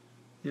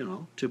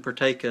 to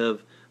partake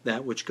of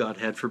that which God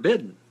had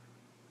forbidden.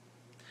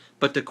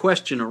 But the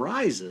question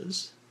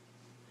arises,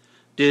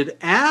 did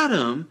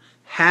Adam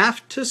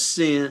have to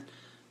sin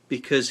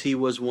because he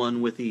was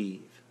one with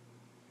Eve?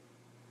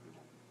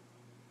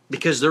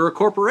 Because they're a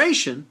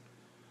corporation.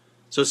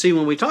 So see,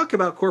 when we talk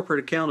about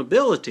corporate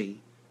accountability,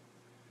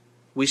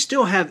 we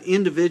still have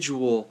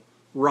individual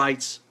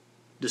rights,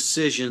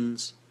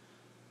 decisions,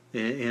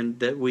 and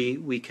that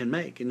we can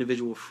make,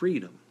 individual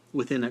freedom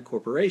within that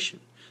corporation.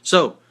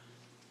 So,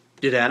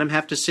 did Adam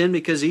have to sin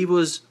because he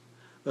was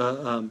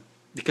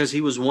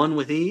one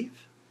with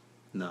Eve?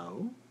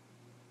 No.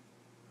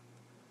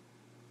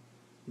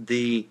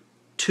 The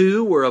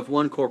two were of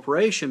one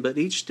corporation, but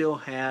each still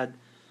had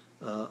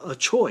a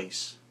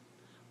choice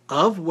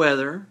of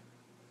whether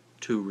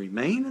to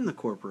remain in the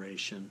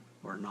corporation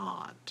or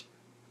not.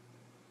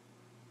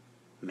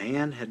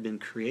 Man had been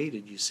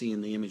created, you see,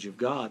 in the image of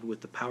God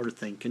with the power to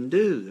think and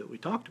do that we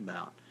talked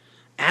about,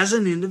 as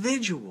an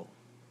individual.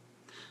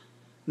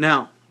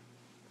 Now,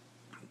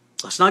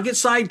 let's not get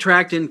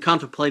sidetracked in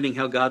contemplating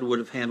how God would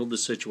have handled the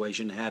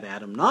situation had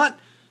Adam not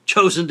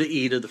chosen to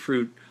eat of the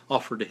fruit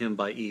offered to him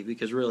by Eve,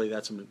 because really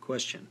that's a moot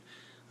question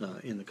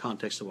in the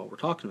context of what we're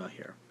talking about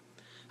here.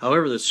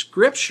 However, the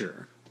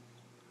Scripture,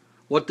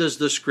 what does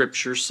the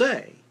Scripture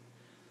say?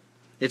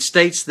 It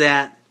states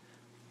that,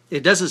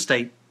 it doesn't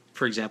state,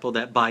 for example,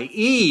 that by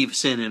Eve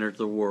sin entered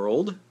the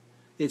world.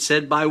 It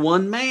said by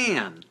one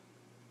man.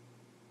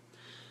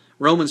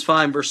 Romans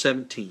 5, verse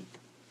 17.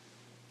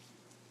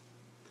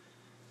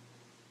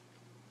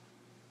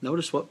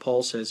 Notice what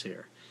Paul says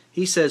here.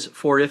 He says,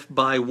 For if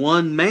by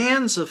one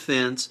man's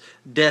offense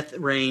death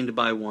reigned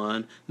by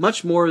one,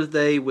 much more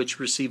they which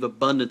receive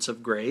abundance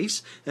of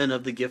grace and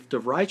of the gift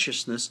of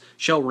righteousness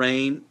shall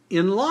reign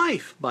in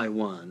life by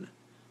one,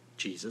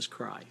 Jesus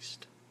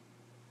Christ.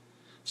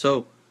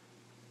 So,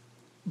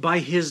 by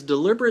his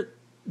deliberate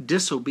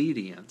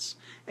disobedience,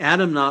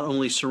 Adam not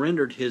only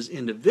surrendered his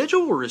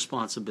individual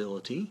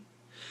responsibility,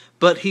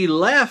 but he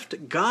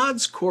left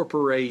God's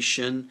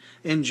corporation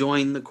and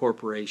joined the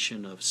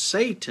corporation of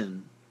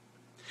Satan.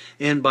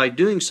 And by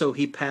doing so,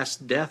 he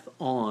passed death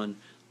on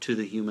to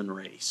the human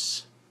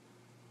race.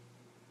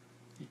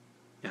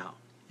 Now,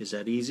 Is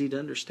that easy to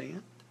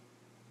understand?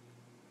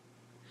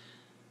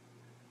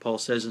 Paul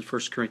says in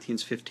 1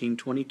 Corinthians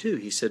 15:22,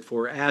 he said,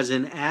 "For as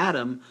in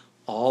Adam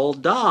all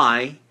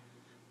die,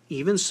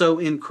 even so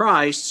in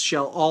Christ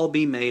shall all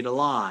be made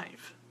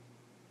alive."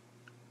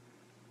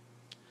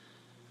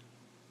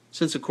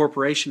 Since a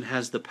corporation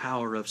has the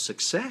power of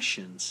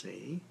succession,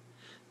 see,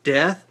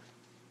 death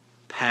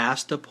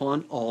passed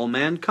upon all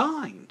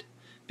mankind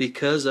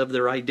because of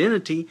their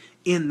identity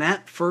in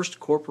that first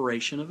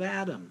corporation of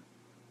Adam.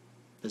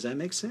 Does that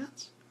make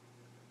sense?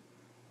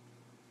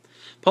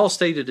 Paul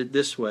stated it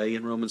this way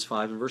in Romans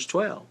 5 and verse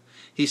 12.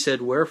 He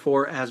said,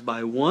 "Wherefore, as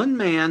by one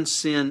man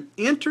sin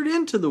entered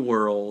into the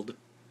world,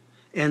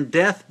 and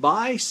death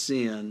by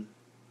sin,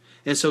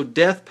 and so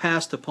death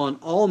passed upon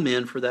all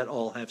men, for that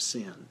all have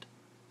sinned."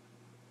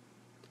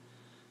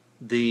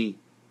 The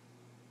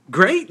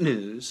great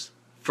news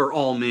for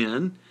all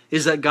men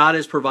is that God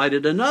has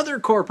provided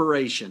another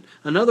corporation,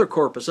 another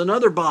corpus,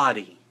 another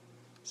body.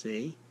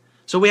 See?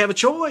 So we have a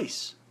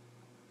choice.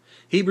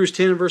 Hebrews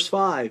 10 and verse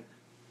 5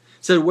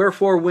 said,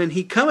 "Wherefore when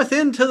he cometh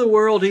into the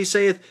world, he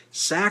saith,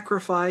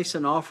 Sacrifice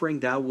and offering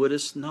thou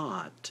wouldest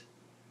not,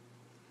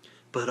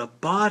 but a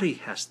body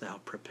hast thou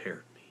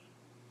prepared me."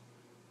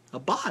 A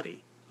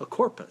body, a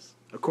corpus,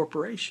 a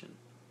corporation.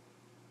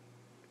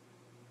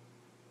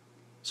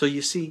 So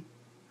you see,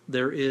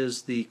 there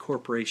is the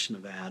corporation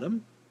of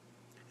Adam,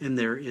 and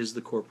there is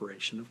the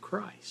corporation of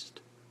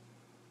Christ.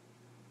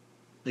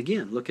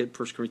 Again, look at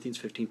 1 Corinthians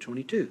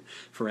 15:22.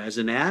 "For as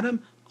in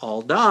Adam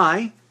all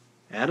die,"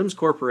 Adam's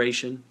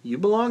corporation, you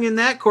belong in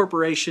that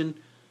corporation,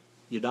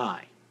 you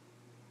die.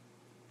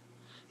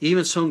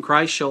 "Even so in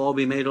Christ shall all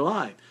be made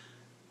alive."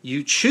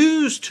 You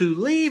choose to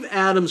leave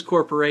Adam's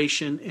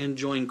corporation and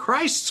join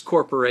Christ's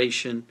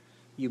corporation,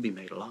 you be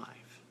made alive.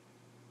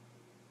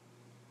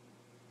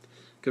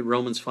 Look at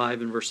Romans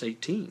 5 and verse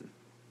 18.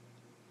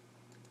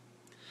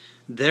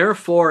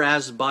 "Therefore,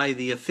 as by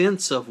the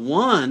offense of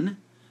one,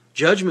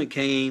 judgment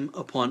came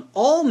upon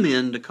all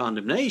men to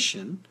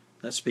condemnation,"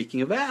 that's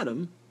speaking of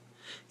Adam,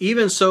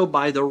 "even so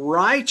by the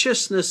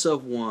righteousness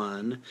of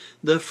one,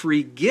 the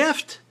free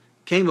gift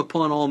came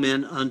upon all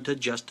men unto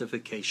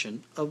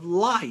justification of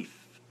life."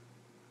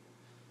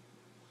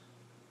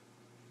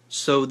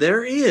 So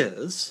there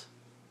is,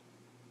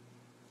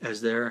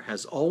 as there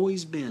has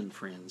always been,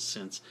 friends,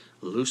 since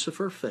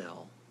Lucifer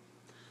fell,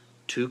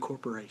 two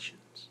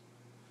corporations,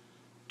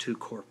 two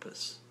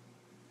corpus,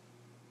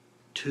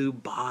 two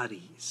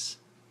bodies,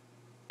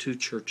 two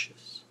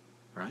churches,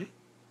 right?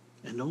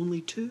 And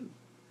only two.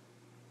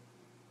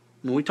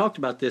 When we talked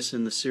about this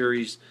in the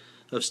series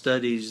of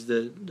studies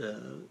that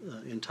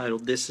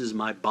entitled "This Is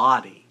My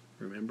Body,"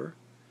 remember?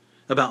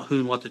 About who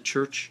and what the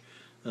church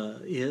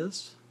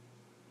is.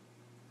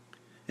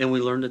 And we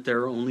learned that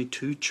there are only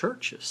two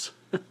churches.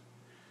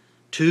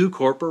 Two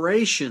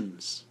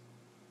corporations.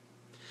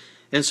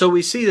 And so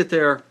we see that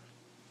there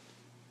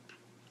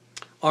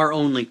are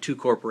only two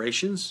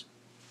corporations,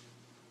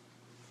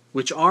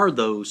 which are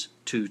those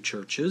two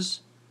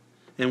churches.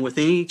 And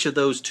within each of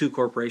those two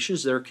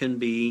corporations, there can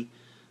be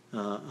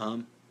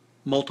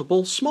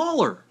multiple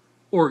smaller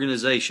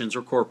organizations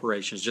or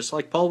corporations, just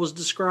like Paul was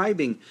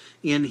describing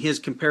in his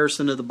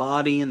comparison of the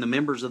body and the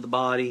members of the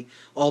body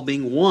all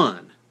being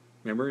one.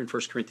 Remember in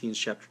 1 Corinthians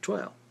chapter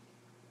 12.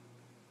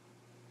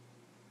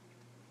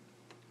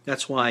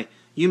 That's why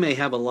you may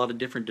have a lot of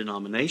different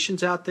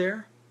denominations out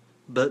there,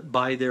 but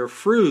by their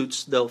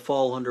fruits they'll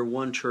fall under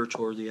one church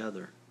or the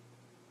other.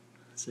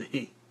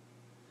 See?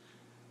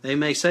 They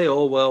may say,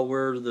 "Oh, well,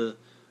 we're the,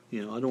 I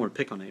don't want to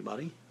pick on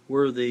anybody.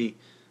 We're the,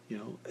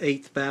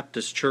 8th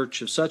Baptist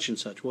Church of such and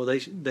such." Well,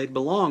 they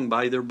belong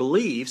by their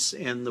beliefs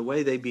and the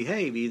way they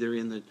behave, either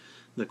in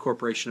the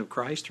corporation of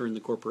Christ or in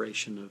the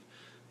corporation of,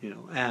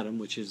 Adam,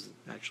 which is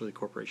actually the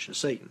corporation of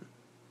Satan.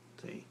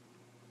 See?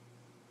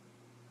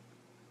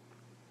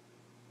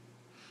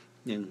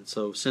 And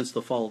so since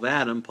the fall of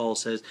Adam, Paul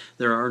says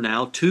there are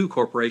now two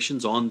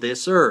corporations on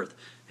this earth.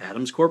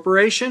 Adam's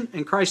corporation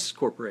and Christ's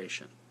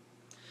corporation.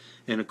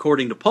 And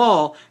according to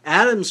Paul,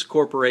 Adam's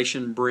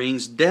corporation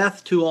brings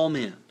death to all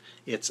men.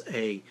 It's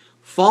a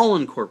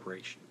fallen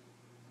corporation.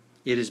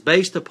 It is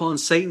based upon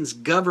Satan's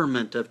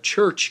government of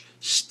church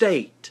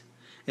state.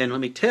 And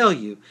let me tell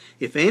you,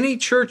 if any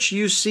church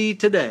you see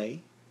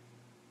today,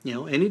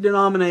 any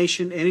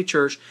denomination, any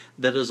church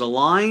that is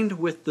aligned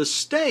with the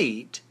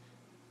state,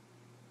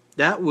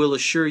 that will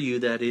assure you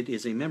that it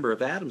is a member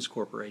of Adam's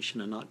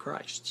corporation and not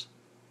Christ's.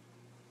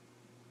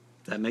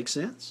 That makes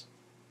sense?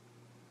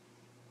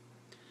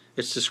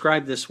 It's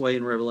described this way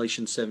in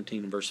Revelation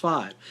 17 and verse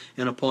 5.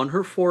 "And upon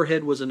her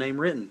forehead was a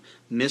name written,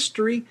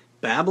 Mystery,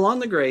 Babylon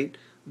the Great,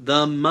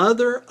 the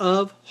mother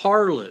of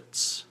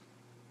harlots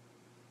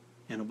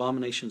and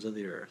abominations of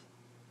the earth."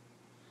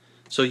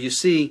 So you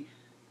see,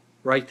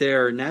 right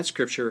there in that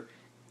scripture,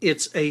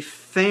 it's a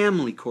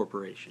family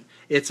corporation.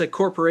 It's a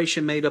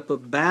corporation made up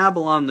of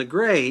Babylon the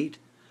Great,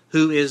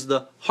 who is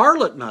the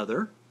harlot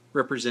mother,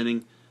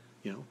 representing,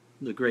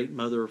 the great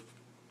mother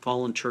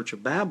fallen church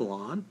of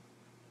Babylon,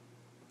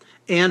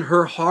 and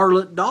her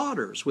harlot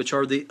daughters, which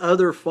are the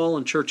other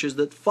fallen churches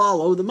that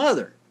follow the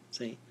mother.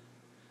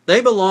 They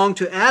belong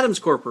to Adam's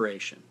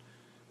corporation,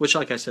 which,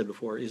 like I said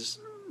before, is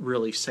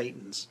really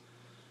Satan's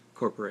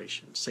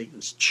corporation,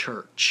 Satan's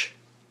church.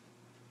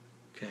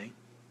 Okay?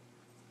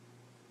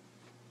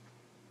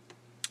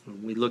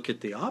 When we look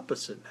at the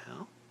opposite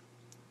now,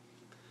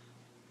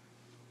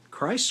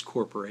 Christ's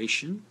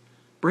corporation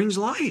brings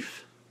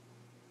life.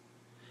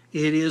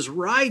 It is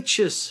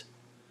righteous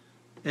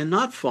and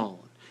not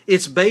fallen.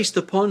 It's based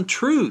upon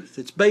truth.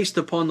 It's based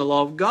upon the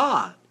law of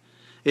God.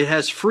 It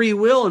has free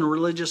will and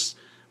religious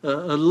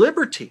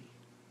liberty.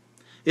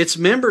 Its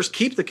members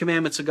keep the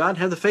commandments of God and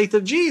have the faith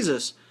of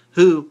Jesus,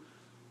 who,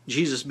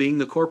 Jesus being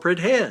the corporate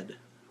head,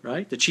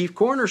 right? The chief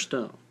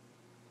cornerstone.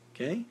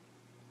 Okay?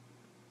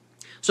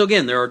 So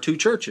again, there are two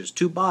churches,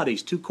 two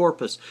bodies, two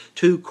corpus,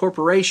 two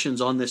corporations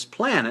on this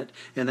planet,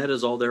 and that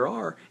is all there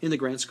are in the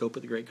grand scope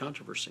of the great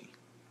controversy.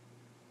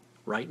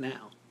 Right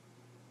now.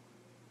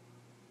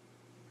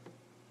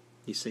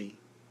 You see,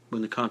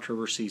 when the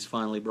controversy is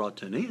finally brought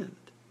to an end,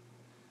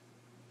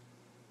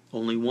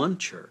 only one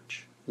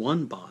church,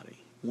 one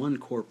body, one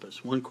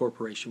corpus, one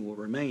corporation will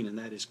remain, and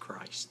that is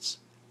Christ's.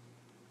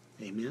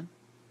 Amen?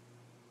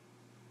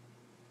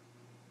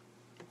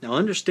 Now,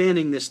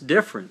 understanding this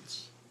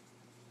difference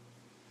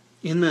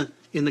in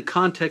the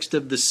context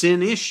of the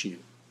sin issue,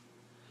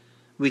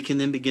 we can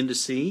then begin to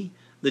see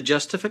the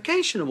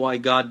justification of why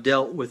God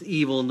dealt with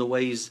evil in the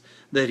ways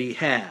that He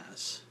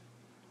has.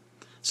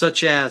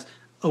 Such as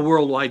a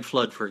worldwide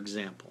flood, for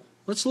example.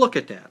 Let's look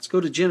at that. Let's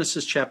go to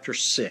Genesis chapter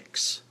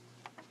 6.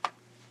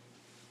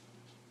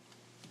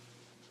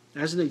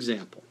 As an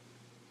example.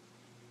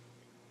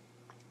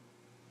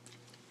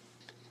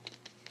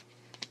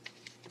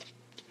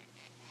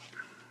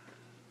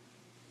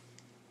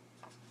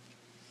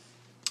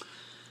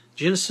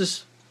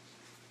 Genesis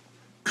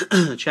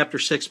chapter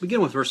 6, begin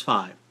with verse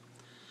 5.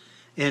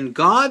 And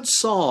God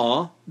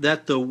saw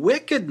that the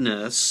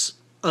wickedness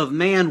of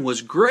man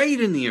was great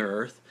in the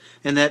earth,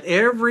 and that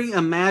every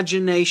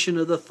imagination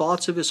of the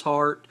thoughts of his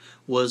heart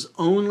was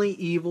only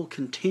evil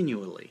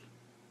continually.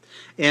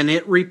 And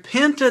it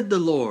repented the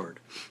Lord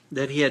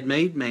that He had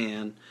made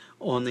man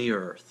on the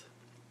earth.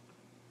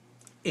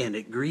 And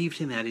it grieved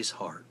Him at His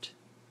heart.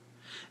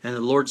 And the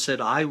Lord said,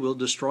 I will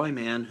destroy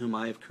man whom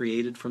I have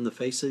created from the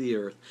face of the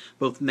earth,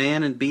 both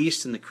man and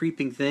beast, and the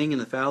creeping thing,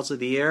 and the fowls of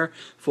the air,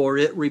 for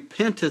it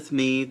repenteth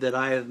me that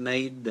I have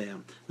made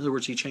them. In other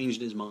words, He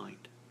changed His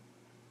mind.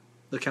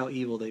 Look how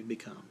evil they've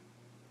become.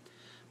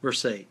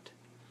 Verse 8,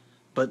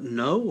 but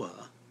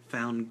Noah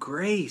found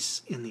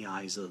grace in the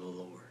eyes of the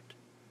Lord.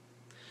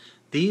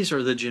 These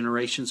are the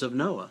generations of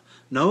Noah.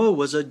 Noah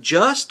was a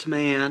just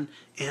man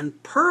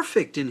and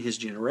perfect in his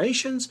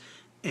generations,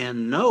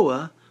 and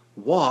Noah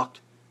walked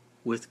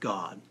with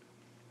God.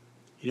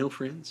 You know,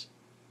 friends,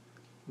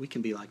 we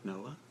can be like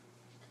Noah.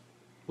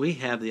 We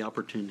have the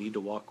opportunity to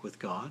walk with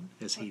God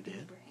as he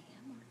did.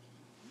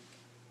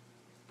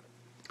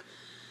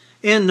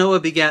 And Noah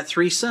begat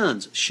 3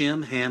 sons,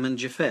 Shem, Ham, and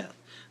Japheth.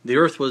 The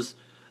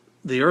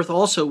earth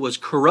also was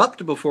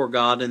corrupt before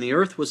God, and the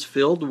earth was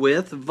filled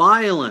with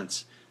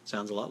violence.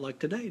 Sounds a lot like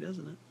today,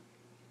 doesn't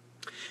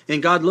it?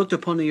 And God looked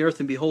upon the earth,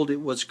 and behold, it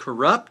was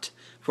corrupt,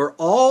 for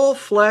all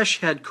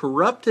flesh had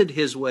corrupted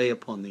his way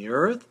upon the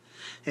earth.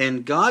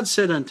 And God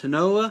said unto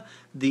Noah,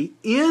 the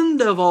end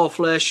of all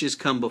flesh is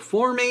come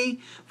before me,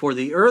 for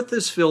the earth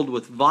is filled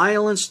with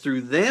violence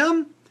through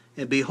them,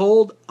 and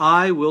behold,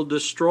 I will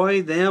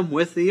destroy them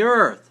with the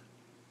earth.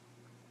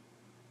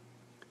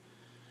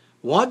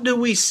 What do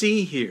we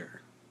see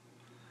here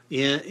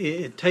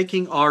in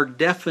taking our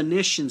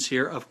definitions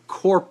here of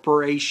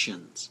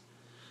corporations?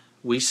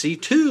 We see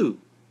 2,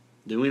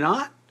 do we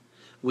not?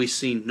 We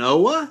see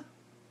Noah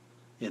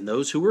and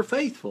those who were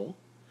faithful,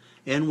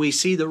 and we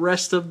see the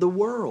rest of the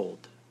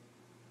world,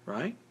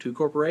 right? 2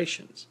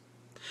 corporations.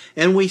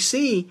 And we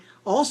see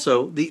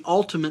also the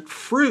ultimate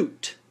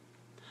fruit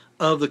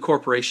of the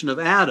corporation of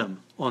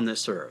Adam on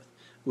this earth,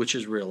 which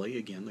is really,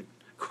 again, the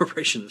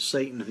corporation of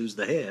Satan, who's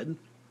the head.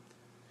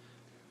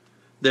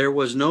 There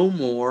was no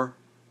more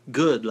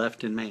good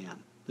left in man.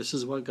 This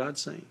is what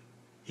God's saying.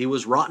 He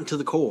was rotten to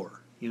the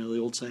core. You know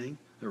the old saying?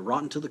 They're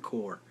rotten to the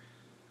core.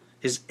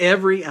 His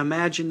every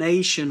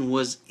imagination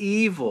was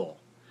evil.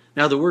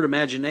 Now the word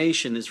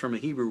imagination is from a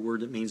Hebrew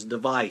word that means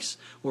device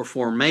or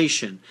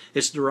formation.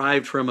 It's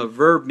derived from a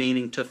verb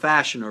meaning to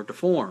fashion or to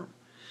form.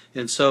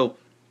 And so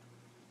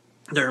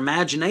their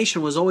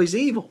imagination was always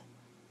evil.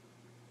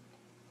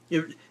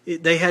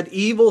 They had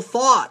evil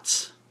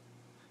thoughts.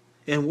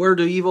 And where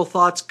do evil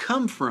thoughts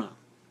come from?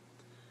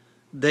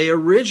 They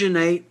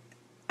originate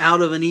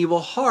out of an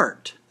evil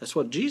heart. That's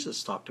what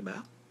Jesus talked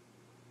about.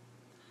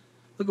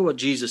 Look at what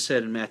Jesus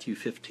said in Matthew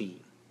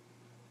 15,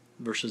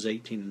 verses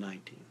 18 and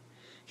 19.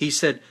 He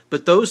said,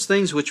 but those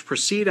things which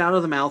proceed out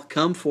of the mouth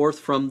come forth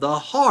from the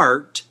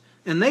heart,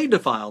 and they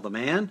defile the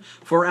man.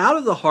 For out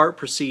of the heart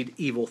proceed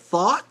evil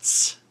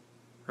thoughts,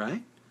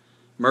 right?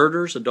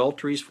 Murders,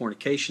 adulteries,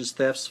 fornications,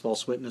 thefts,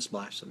 false witness,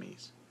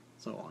 blasphemies,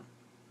 so on.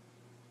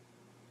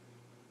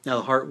 Now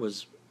the heart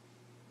was,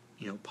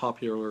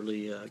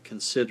 popularly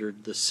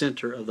considered the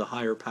center of the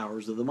higher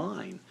powers of the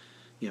mind.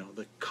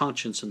 the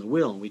conscience and the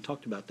will, and we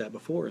talked about that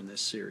before in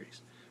this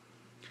series.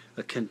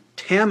 A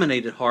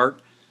contaminated heart,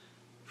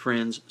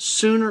 friends,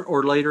 sooner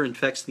or later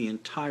infects the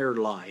entire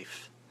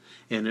life,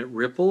 and it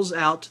ripples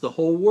out to the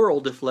whole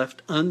world if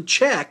left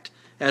unchecked,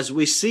 as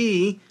we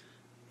see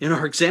in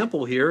our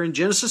example here in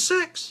Genesis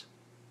 6.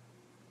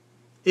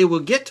 It will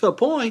get to a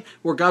point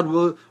where God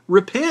will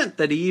repent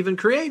that He even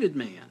created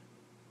man.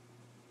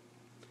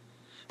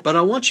 But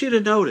I want you to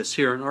notice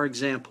here in our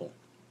example,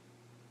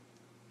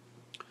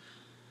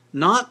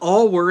 not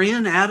all were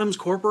in Adam's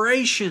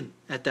corporation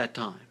at that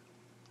time.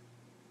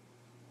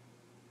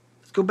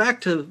 Let's go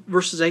back to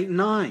verses 8 and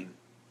 9.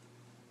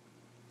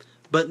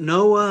 But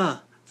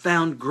Noah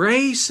found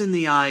grace in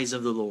the eyes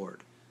of the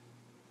Lord.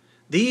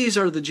 These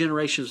are the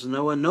generations of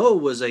Noah. Noah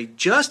was a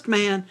just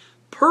man,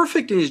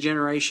 perfect in his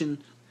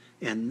generation,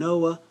 and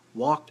Noah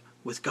walked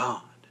with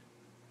God.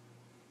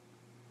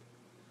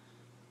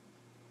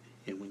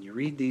 And when you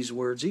read these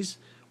words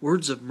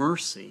of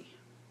mercy,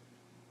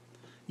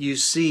 you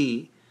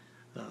see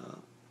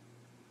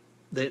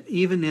that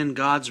even in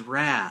God's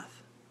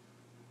wrath,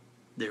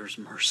 there's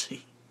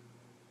mercy.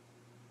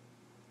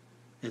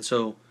 And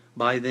so,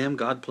 by them,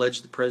 God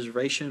pledged the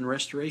preservation and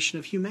restoration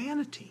of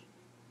humanity.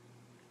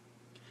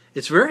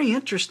 It's very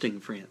interesting,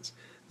 friends,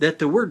 that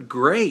the word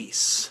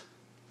grace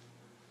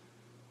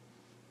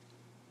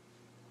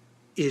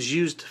is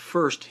used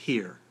first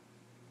here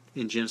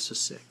in Genesis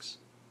 6.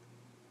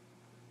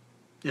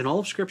 In all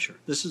of Scripture,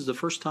 this is the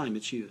first time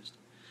it's used.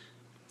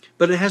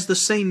 But it has the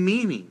same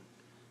meaning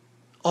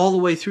all the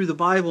way through the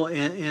Bible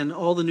and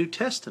all the New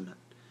Testament,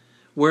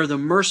 where the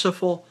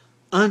merciful,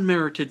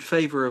 unmerited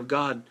favor of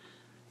God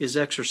is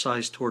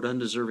exercised toward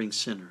undeserving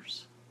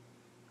sinners.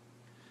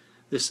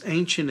 This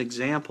ancient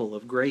example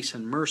of grace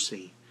and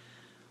mercy,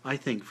 I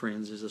think,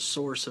 friends, is a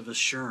source of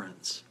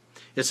assurance.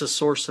 It's a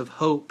source of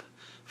hope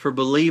for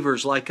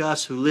believers like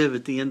us who live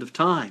at the end of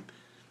time,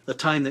 the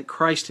time that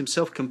Christ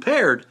Himself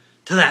compared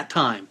to that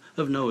time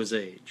of Noah's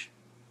age.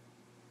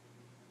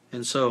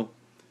 And so,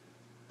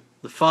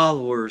 the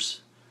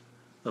followers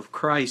of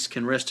Christ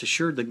can rest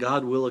assured that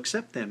God will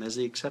accept them as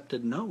He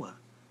accepted Noah.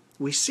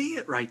 We see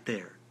it right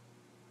there.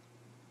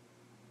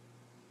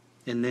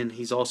 And then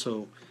He's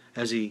also,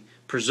 as He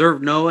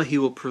preserved Noah, He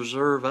will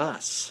preserve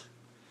us,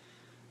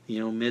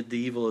 amid the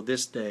evil of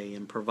this day,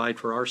 and provide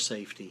for our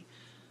safety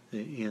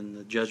in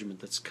the judgment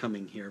that's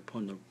coming here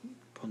upon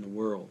the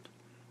world.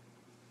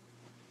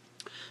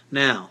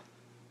 Now,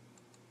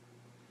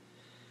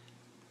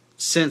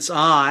 since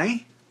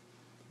I,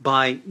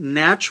 by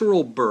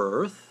natural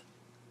birth,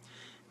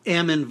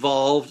 am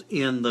involved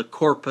in the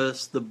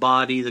corpus, the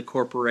body, the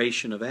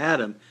corporation of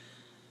Adam,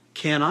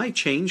 can I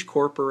change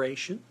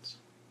corporations?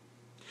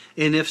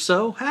 And if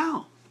so,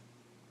 how?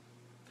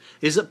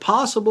 Is it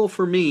possible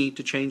for me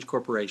to change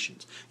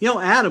corporations?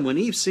 Adam, when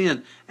Eve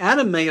sinned,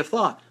 Adam may have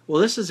thought,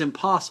 well, this is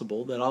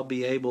impossible that I'll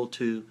be able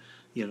to,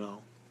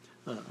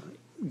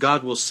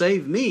 God will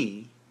save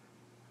me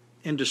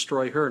and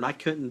destroy her, and I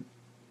couldn't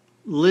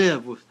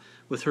live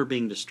with her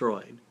being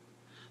destroyed.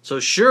 So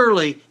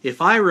surely,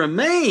 if I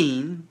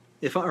remain,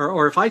 if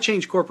I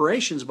change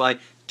corporations by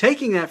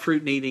taking that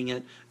fruit and eating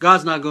it,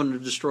 God's not going to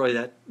destroy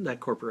that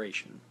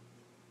corporation.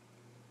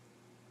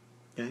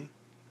 Okay?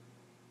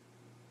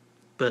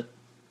 But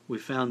we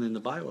found in the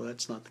Bible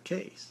that's not the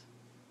case.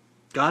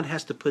 God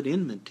has to put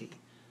enmity.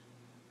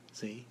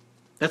 See?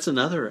 That's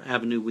another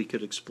avenue we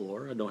could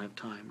explore. I don't have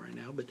time right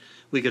now, but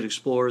we could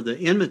explore the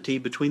enmity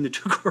between the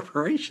two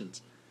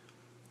corporations.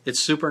 It's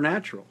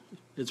supernatural.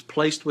 It's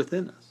placed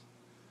within us.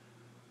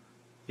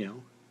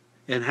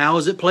 And how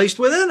is it placed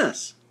within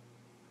us?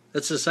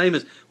 That's the same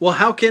as, well,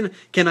 how can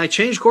I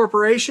change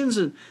corporations?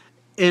 And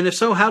if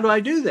so, how do I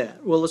do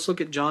that? Well, let's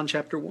look at John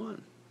chapter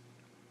 1.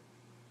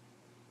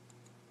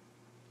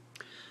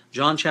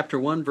 John chapter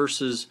 1,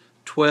 verses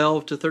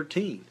 12 to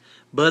 13.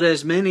 But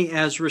as many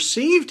as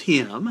received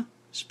Him,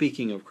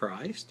 speaking of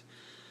Christ,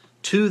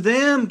 to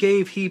them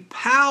gave He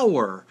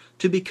power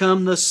to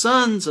become the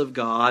sons of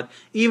God,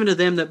 even to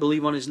them that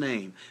believe on His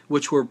name,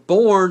 which were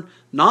born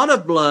not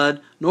of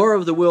blood, nor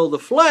of the will of the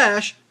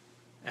flesh,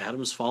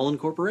 Adam's fallen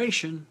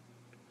corporation,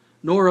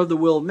 nor of the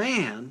will of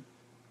man,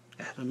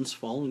 Adam's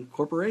fallen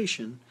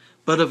corporation,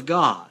 but of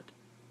God,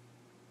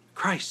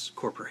 Christ's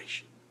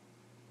corporation.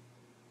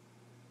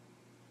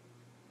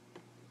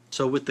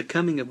 So with the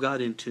coming of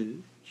God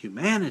into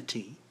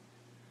humanity,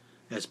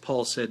 as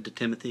Paul said to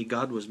Timothy,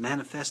 God was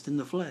manifest in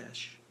the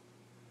flesh.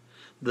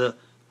 The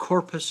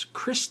Corpus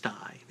Christi,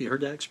 have you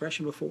heard that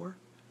expression before?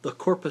 The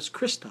Corpus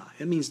Christi.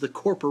 It means the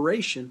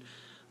corporation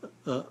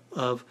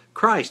of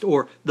Christ,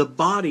 or the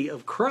body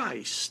of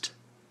Christ,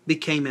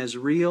 became as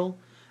real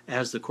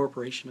as the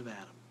corporation of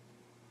Adam.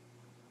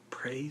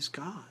 Praise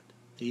God.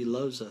 He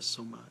loves us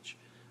so much.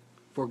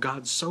 For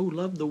God so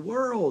loved the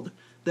world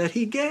that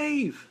He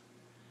gave.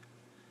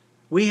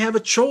 We have a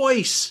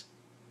choice.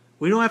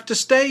 We don't have to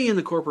stay in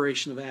the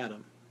corporation of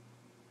Adam.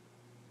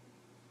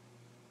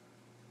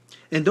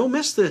 And don't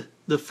miss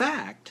the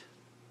fact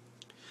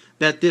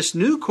that this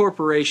new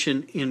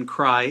corporation in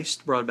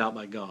Christ, brought about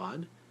by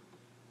God,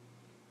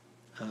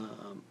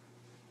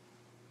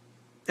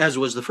 as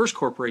was the first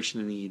corporation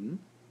in Eden,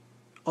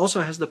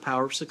 also has the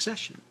power of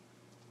succession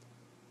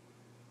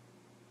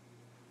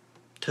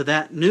to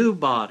that new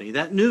body,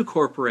 that new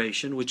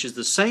corporation, which is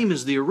the same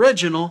as the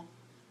original.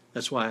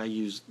 That's why I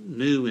use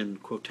new in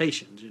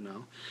quotations,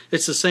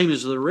 It's the same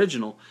as the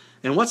original.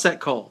 And what's that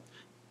called?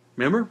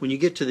 Remember, when you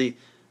get to the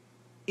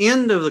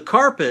end of the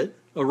carpet,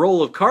 a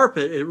roll of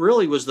carpet, it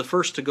really was the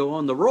first to go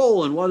on the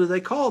roll. And what do they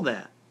call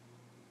that?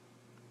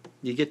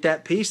 You get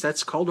that piece?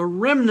 That's called a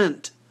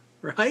remnant,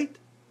 right?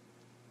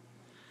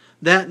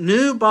 That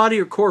new body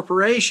or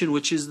corporation,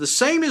 which is the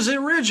same as the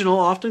original,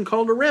 often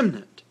called a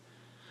remnant.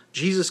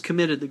 Jesus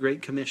committed the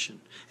Great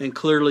Commission and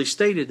clearly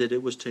stated that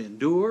it was to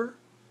endure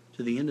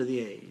to the end of the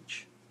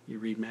age. You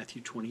read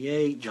Matthew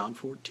 28, John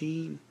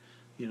 14,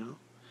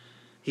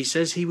 He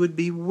says He would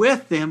be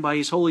with them by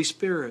His Holy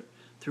Spirit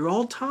through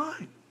all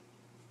time.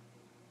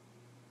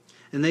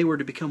 And they were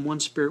to become one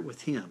spirit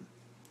with Him,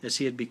 as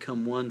He had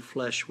become one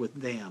flesh with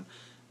them,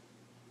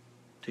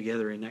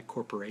 together in that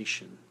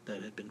corporation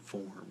that had been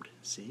formed.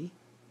 See?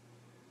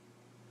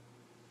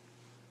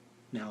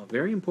 Now, a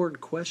very important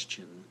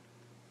question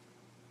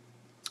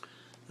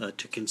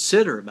to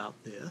consider about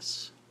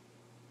this,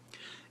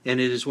 and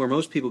it is where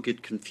most people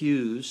get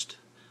confused,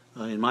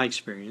 in my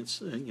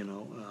experience,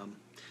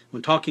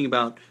 when talking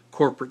about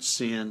corporate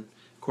sin,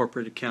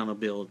 corporate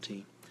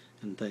accountability,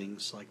 and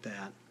things like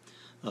that.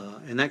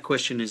 And that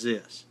question is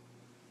this: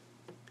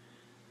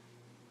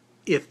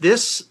 if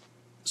this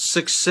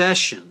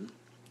succession,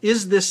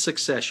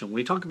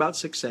 we talk about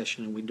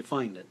succession and we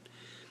defined it,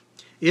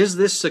 is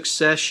this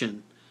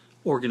succession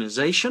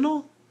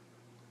organizational,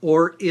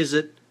 or is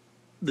it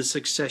the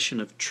succession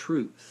of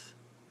truth?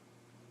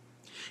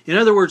 In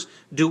other words,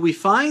 do we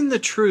find the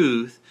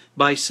truth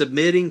by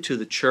submitting to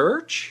the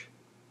church,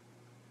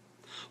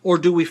 or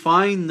do we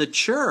find the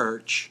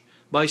church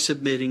by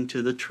submitting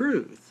to the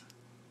truth?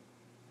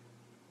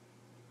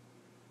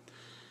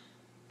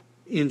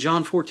 In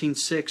John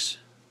 14:6,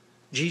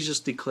 Jesus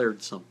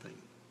declared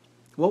something.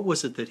 What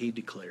was it that He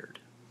declared?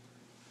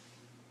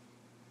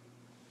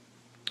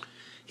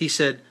 He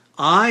said,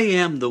 I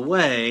am the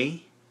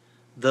way,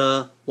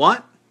 the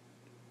what?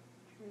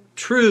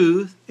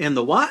 Truth, and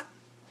the what?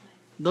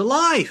 The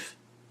life.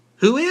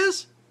 Who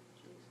is?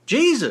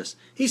 Jesus.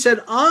 He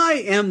said,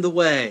 I am the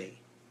way.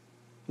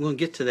 We're going to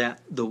get to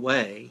that, the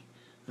way.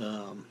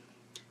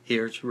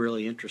 Here it's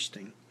really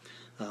interesting.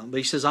 But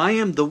He says, I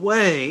am the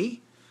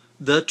way,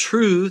 the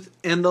truth,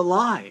 and the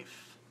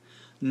life.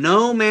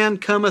 No man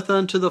cometh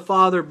unto the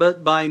Father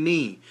but by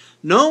me.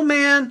 No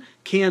man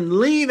can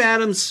leave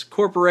Adam's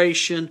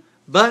corporation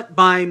but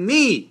by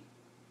me.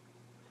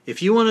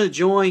 If you want to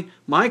join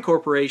my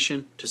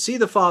corporation to see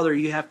the Father,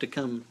 you have to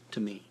come to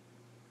me.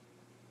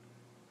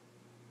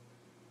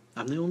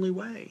 I'm the only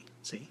way.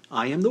 See,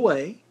 I am the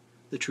way,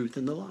 the truth,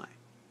 and the life.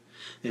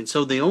 And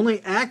so the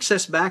only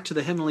access back to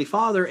the Heavenly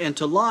Father and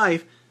to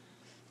life,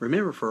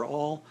 remember, for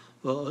all,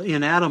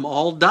 in Adam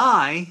all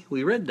die.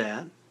 We read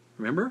that.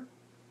 Remember?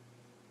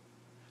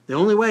 The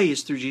only way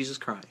is through Jesus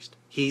Christ.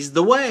 He's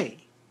the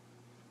way.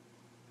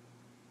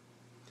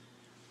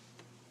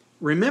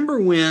 Remember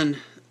when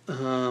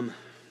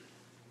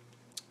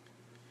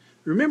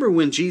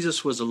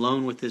Jesus was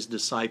alone with His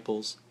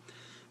disciples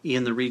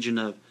in the region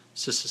of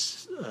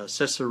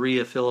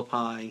Caesarea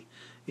Philippi,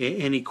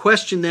 and He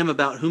questioned them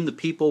about whom the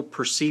people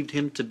perceived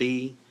Him to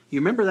be? You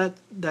remember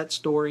that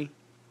story?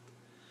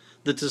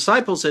 The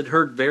disciples had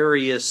heard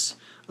various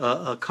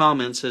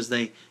comments as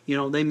they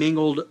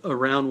mingled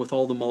around with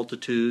all the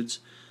multitudes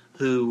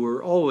who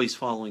were always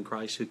following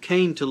Christ, who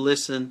came to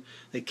listen,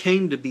 they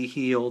came to be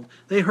healed.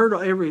 They heard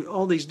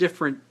all these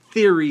different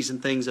theories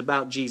and things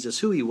about Jesus,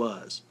 who He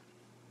was.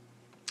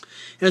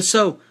 And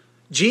so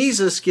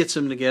Jesus gets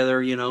them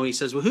together, He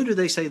says, well, who do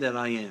they say that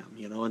I am?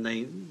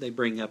 And they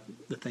bring up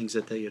the things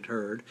that they had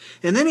heard.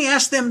 And then He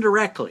asked them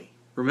directly,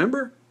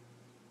 remember?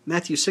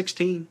 Matthew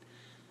 16,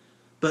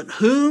 but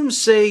whom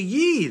say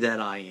ye that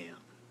I am?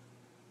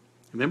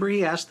 Remember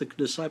He asked the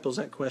disciples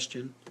that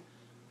question?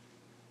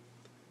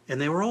 And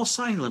they were all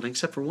silent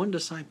except for one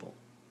disciple.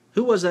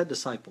 Who was that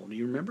disciple? Do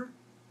you remember?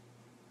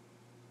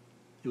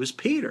 It was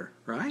Peter,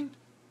 right?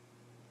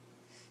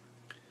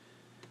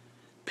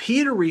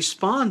 Peter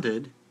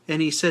responded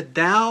and he said,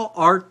 Thou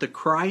art the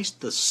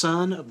Christ, the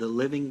Son of the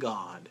living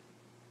God.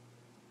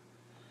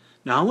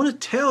 Now I want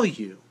to tell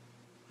you,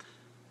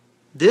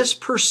 this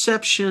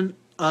perception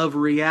of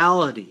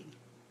reality,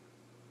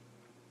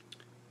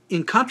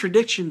 in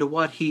contradiction to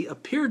what He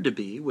appeared to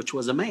be, which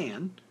was a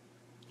man.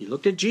 You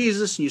looked at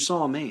Jesus and you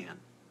saw a man,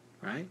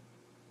 right?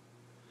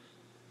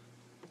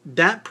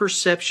 That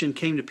perception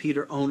came to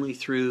Peter only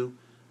through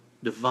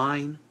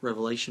divine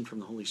revelation from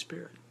the Holy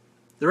Spirit.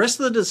 The rest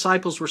of the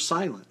disciples were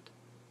silent.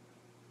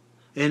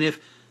 And if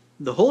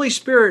the Holy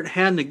Spirit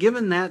hadn't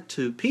given that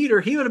to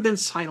Peter, he would have been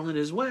silent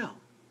as well.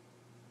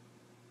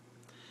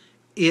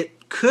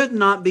 It could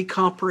not be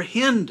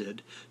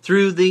comprehended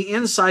through the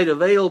insight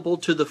available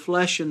to the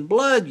flesh and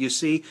blood, you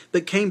see,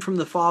 that came from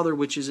the Father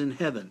which is in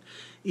heaven.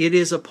 It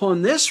is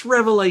upon this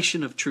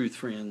revelation of truth,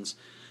 friends,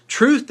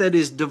 truth that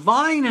is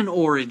divine in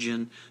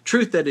origin,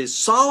 truth that is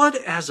solid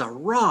as a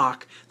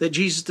rock, that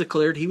Jesus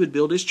declared He would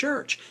build His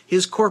church,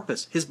 His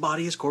corpus, His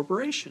body, His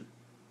corporation.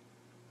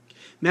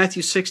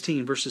 Matthew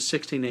 16, verses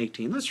 16 and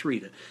 18. Let's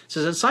read it. It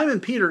says, "And Simon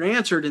Peter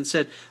answered and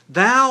said,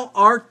 Thou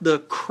art the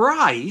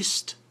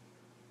Christ,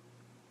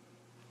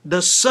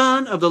 the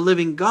Son of the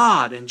living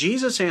God. And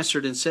Jesus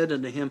answered and said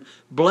unto him,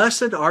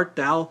 Blessed art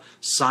thou,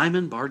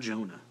 Simon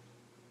Bar-Jonah,"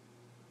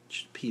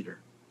 Peter,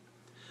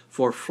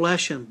 "for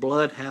flesh and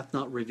blood hath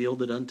not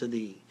revealed it unto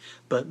thee,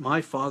 but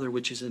my Father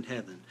which is in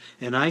heaven.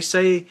 And I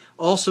say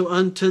also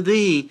unto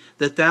thee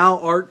that thou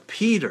art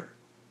Peter."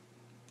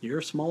 You're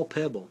a small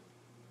pebble.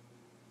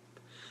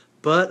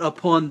 "But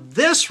upon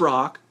this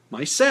rock,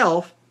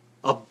 myself,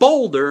 a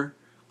boulder,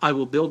 I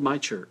will build my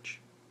church,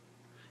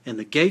 and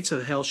the gates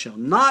of hell shall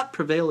not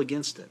prevail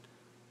against it."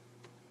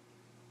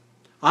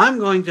 I'm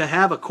going to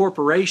have a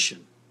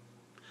corporation.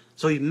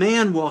 So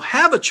man will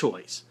have a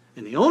choice.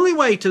 And the only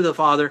way to the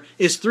Father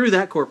is through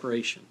that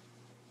corporation.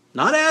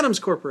 Not Adam's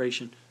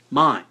corporation,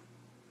 mine.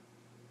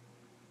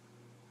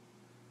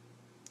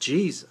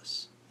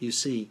 Jesus, you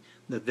see,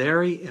 the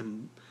very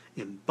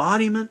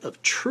embodiment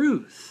of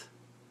truth,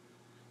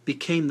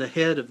 became the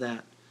head of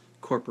that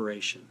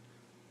corporation.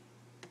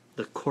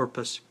 The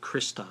Corpus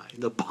Christi,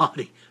 the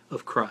body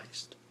of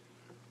Christ.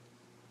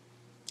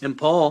 And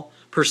Paul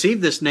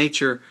perceived this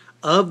nature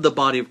of the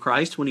body of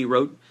Christ when he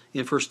wrote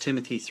in 1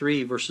 Timothy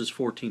 3, verses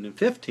 14 and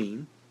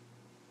 15,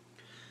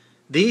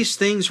 "These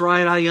things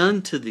write I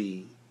unto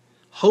thee,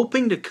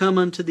 hoping to come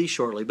unto thee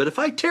shortly. But if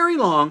I tarry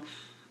long,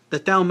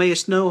 that thou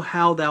mayest know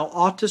how thou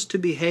oughtest to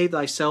behave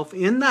thyself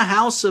in the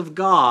house of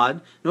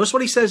God," notice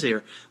what he says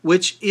here,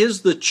 "which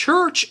is the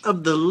church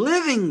of the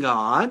living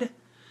God,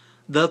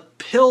 the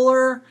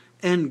pillar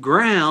and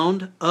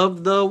ground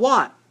of the"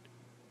 what?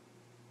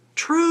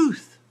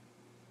 Truth.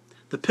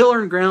 The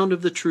pillar and ground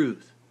of the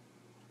truth.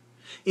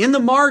 In the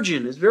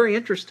margin, it's very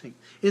interesting.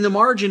 In the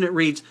margin it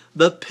reads,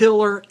 "the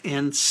pillar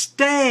and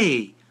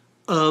stay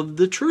of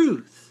the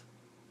truth."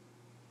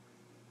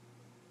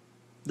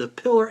 The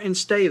pillar and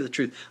stay of the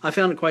truth. I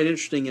found it quite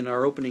interesting in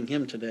our opening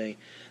hymn today.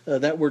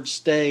 That word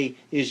stay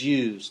is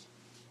used.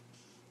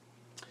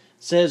 It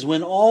says,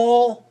 "When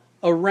all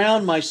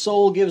around my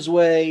soul gives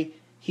way,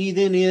 He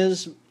then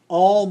is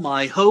all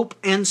my hope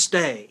and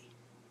stay."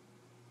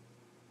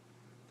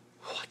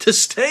 What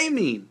does stay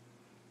mean?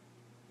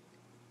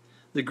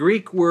 The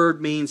Greek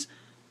word means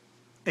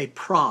a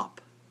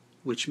prop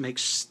which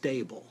makes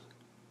stable.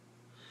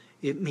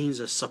 It means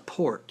a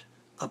support,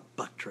 a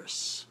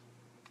buttress.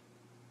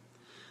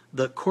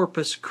 The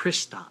Corpus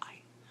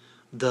Christi,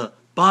 the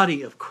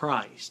body of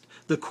Christ,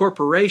 the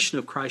corporation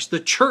of Christ, the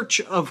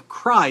church of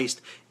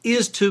Christ,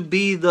 is to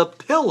be the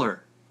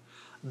pillar,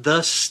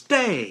 the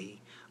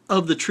stay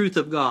of the truth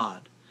of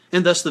God,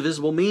 and thus the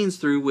visible means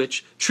through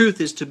which truth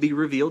is to be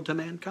revealed to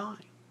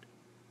mankind.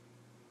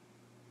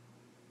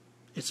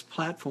 Its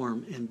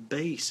platform and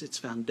base, its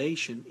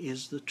foundation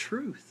is the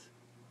truth.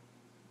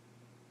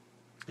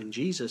 And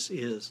Jesus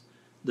is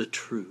the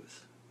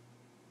truth.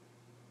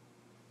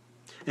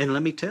 And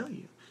let me tell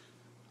you,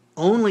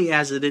 only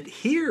as it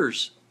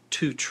adheres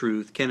to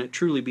truth can it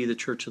truly be the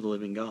church of the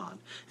living God.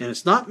 And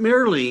it's not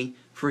merely,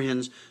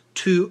 friends,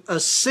 to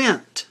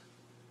assent,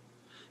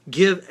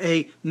 give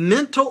a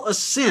mental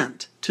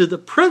assent to the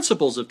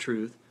principles of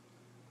truth.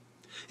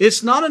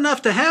 It's not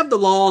enough to have the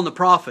law and the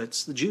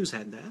prophets. The Jews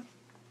had that,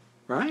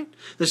 right?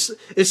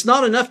 It's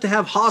not enough to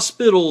have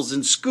hospitals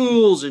and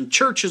schools and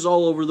churches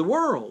all over the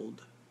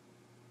world.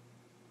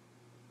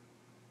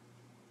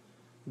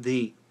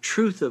 The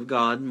truth of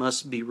God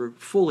must be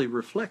fully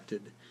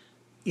reflected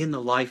in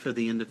the life of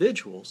the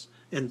individuals,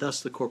 and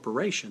thus the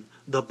corporation,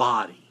 the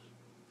body.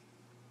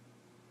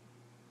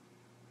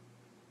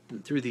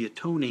 And through the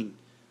atoning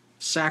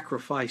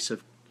sacrifice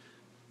of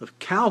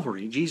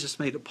Calvary, Jesus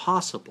made it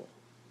possible,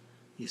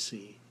 you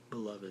see,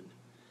 beloved,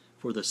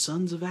 for the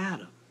sons of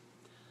Adam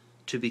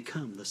to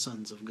become the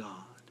sons of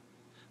God,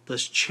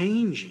 thus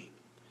changing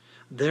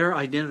their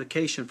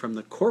identification from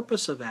the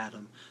corpus of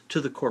Adam to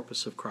the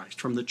corpus of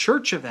Christ, from the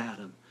church of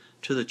Adam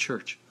to the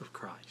church of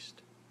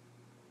Christ,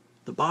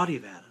 the body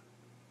of Adam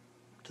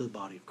to the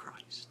body of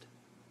Christ.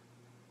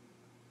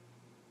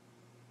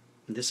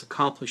 And this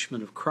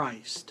accomplishment of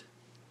Christ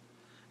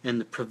and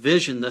the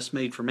provision thus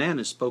made for man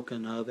is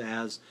spoken of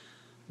as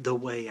the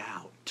way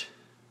out,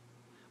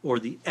 or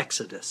the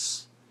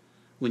Exodus,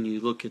 when you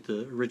look at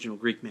the original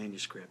Greek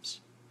manuscripts.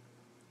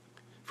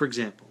 For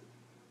example,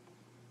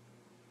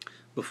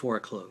 before I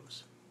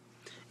close,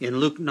 in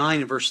Luke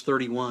 9 verse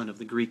 31 of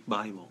the Greek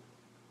Bible,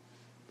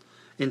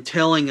 in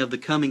telling of the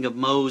coming of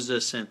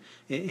Moses and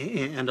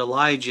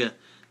Elijah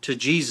to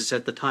Jesus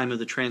at the time of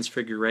the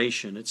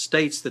Transfiguration, it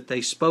states that they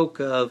spoke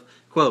of,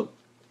 quote,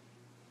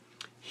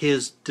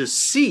 His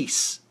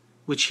decease,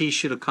 which He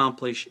should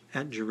accomplish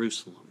at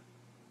Jerusalem.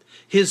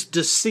 His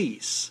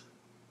decease,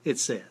 it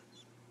says.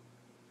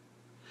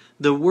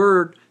 The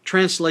word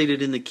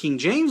translated in the King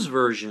James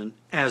Version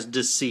as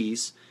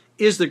decease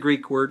is the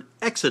Greek word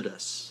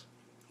exodus,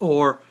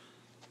 or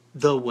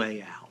the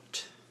way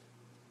out.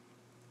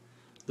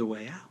 the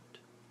way out.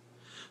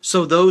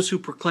 So those who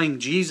proclaim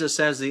Jesus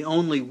as the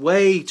only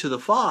way to the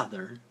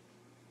Father,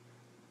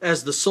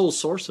 as the sole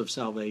source of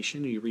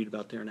salvation, you read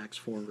about there in Acts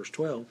 4 and verse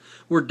 12,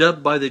 were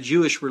dubbed by the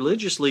Jewish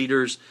religious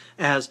leaders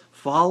as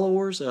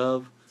followers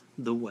of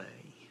the way.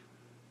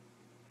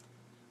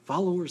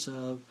 Followers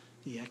of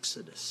the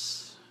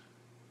Exodus.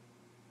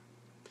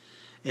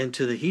 And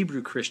to the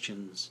Hebrew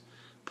Christians,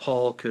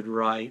 Paul could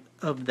write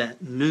of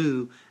that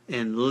new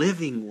and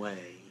living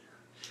way,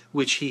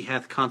 which he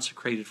hath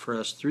consecrated for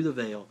us through the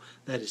veil,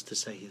 that is to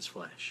say, his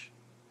flesh.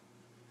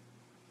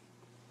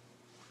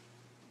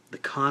 The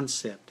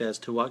concept as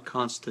to what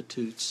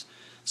constitutes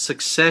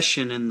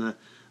succession in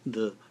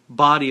the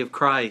body of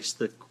Christ,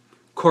 the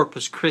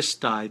Corpus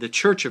Christi, the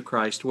Church of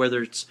Christ,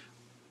 whether it's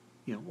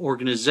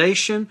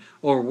organization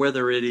or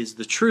whether it is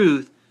the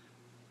truth,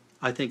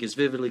 I think is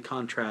vividly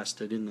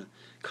contrasted in the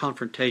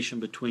confrontation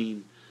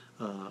between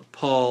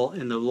Paul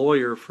and the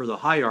lawyer for the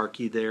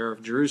hierarchy there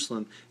of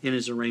Jerusalem in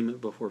his arraignment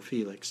before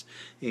Felix.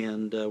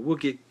 And we'll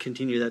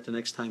continue that the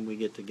next time we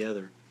get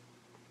together,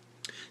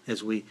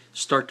 as we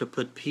start to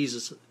put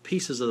pieces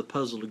of the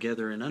puzzle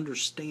together in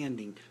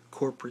understanding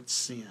corporate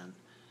sin,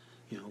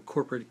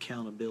 corporate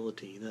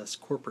accountability, thus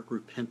corporate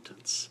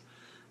repentance,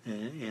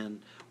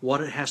 and what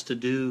it has to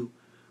do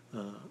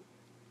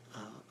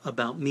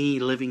about me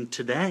living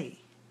today.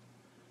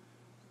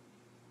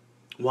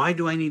 Why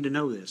do I need to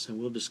know this? And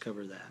we'll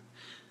discover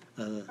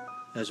that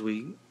as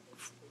we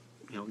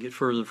get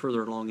further and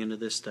further along into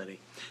this study.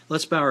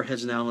 Let's bow our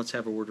heads now and let's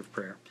have a word of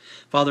prayer.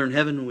 Father in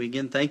heaven, we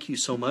again thank you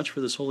so much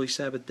for this holy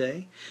Sabbath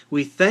day.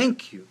 We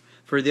thank you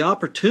for the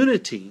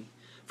opportunity,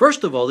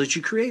 first of all, that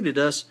you created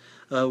us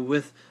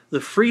with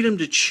the freedom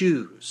to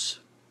choose.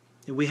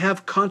 And we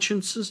have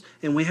consciences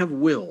and we have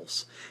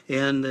wills.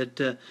 And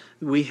that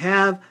we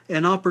have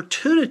an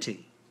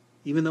opportunity,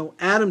 even though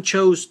Adam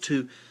chose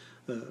to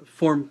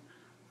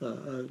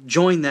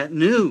join that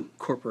new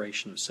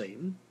corporation of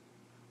Satan,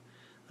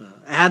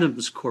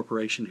 Adam's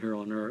corporation here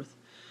on earth,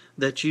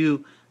 that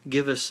you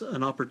give us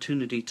an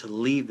opportunity to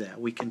leave that.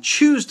 We can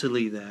choose to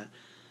leave that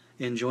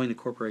and join the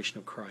corporation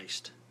of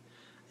Christ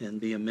and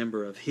be a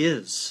member of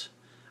His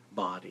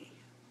body.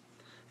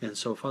 And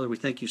so, Father, we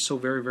thank you so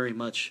very, very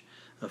much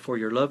for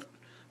your love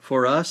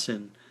for us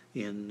and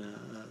in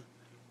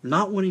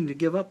not wanting to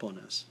give up on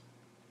us.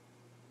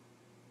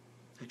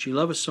 That you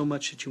love us so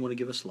much that you want to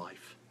give us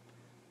life.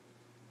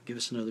 Give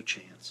us another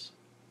chance.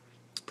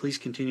 Please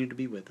continue to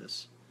be with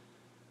us.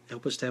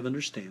 Help us to have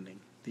understanding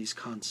these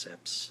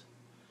concepts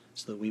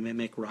so that we may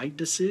make right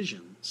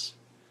decisions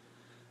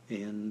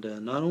and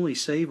not only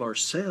save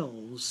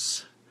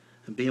ourselves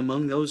and be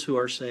among those who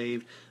are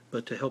saved,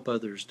 but to help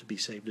others to be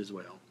saved as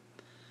well.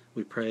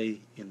 We pray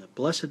in the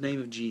blessed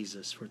name of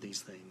Jesus for these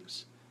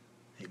things.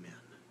 Amen.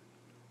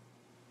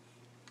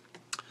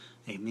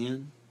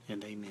 Amen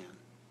and amen.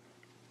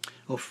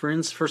 Well,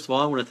 friends, first of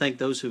all, I want to thank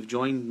those who have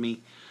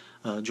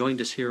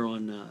joined us here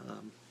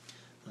on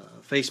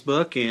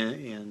Facebook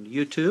and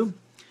YouTube.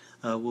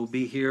 We'll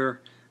be here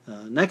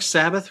next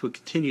Sabbath. We'll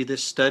continue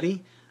this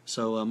study.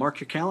 So mark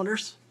your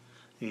calendars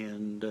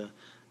and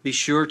be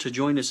sure to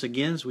join us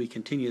again as we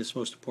continue this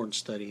most important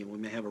study, and we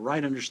may have a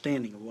right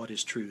understanding of what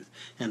is truth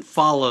and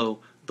follow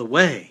the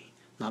way,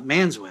 not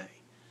man's way,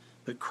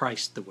 but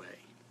Christ the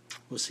way.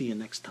 We'll see you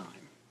next time.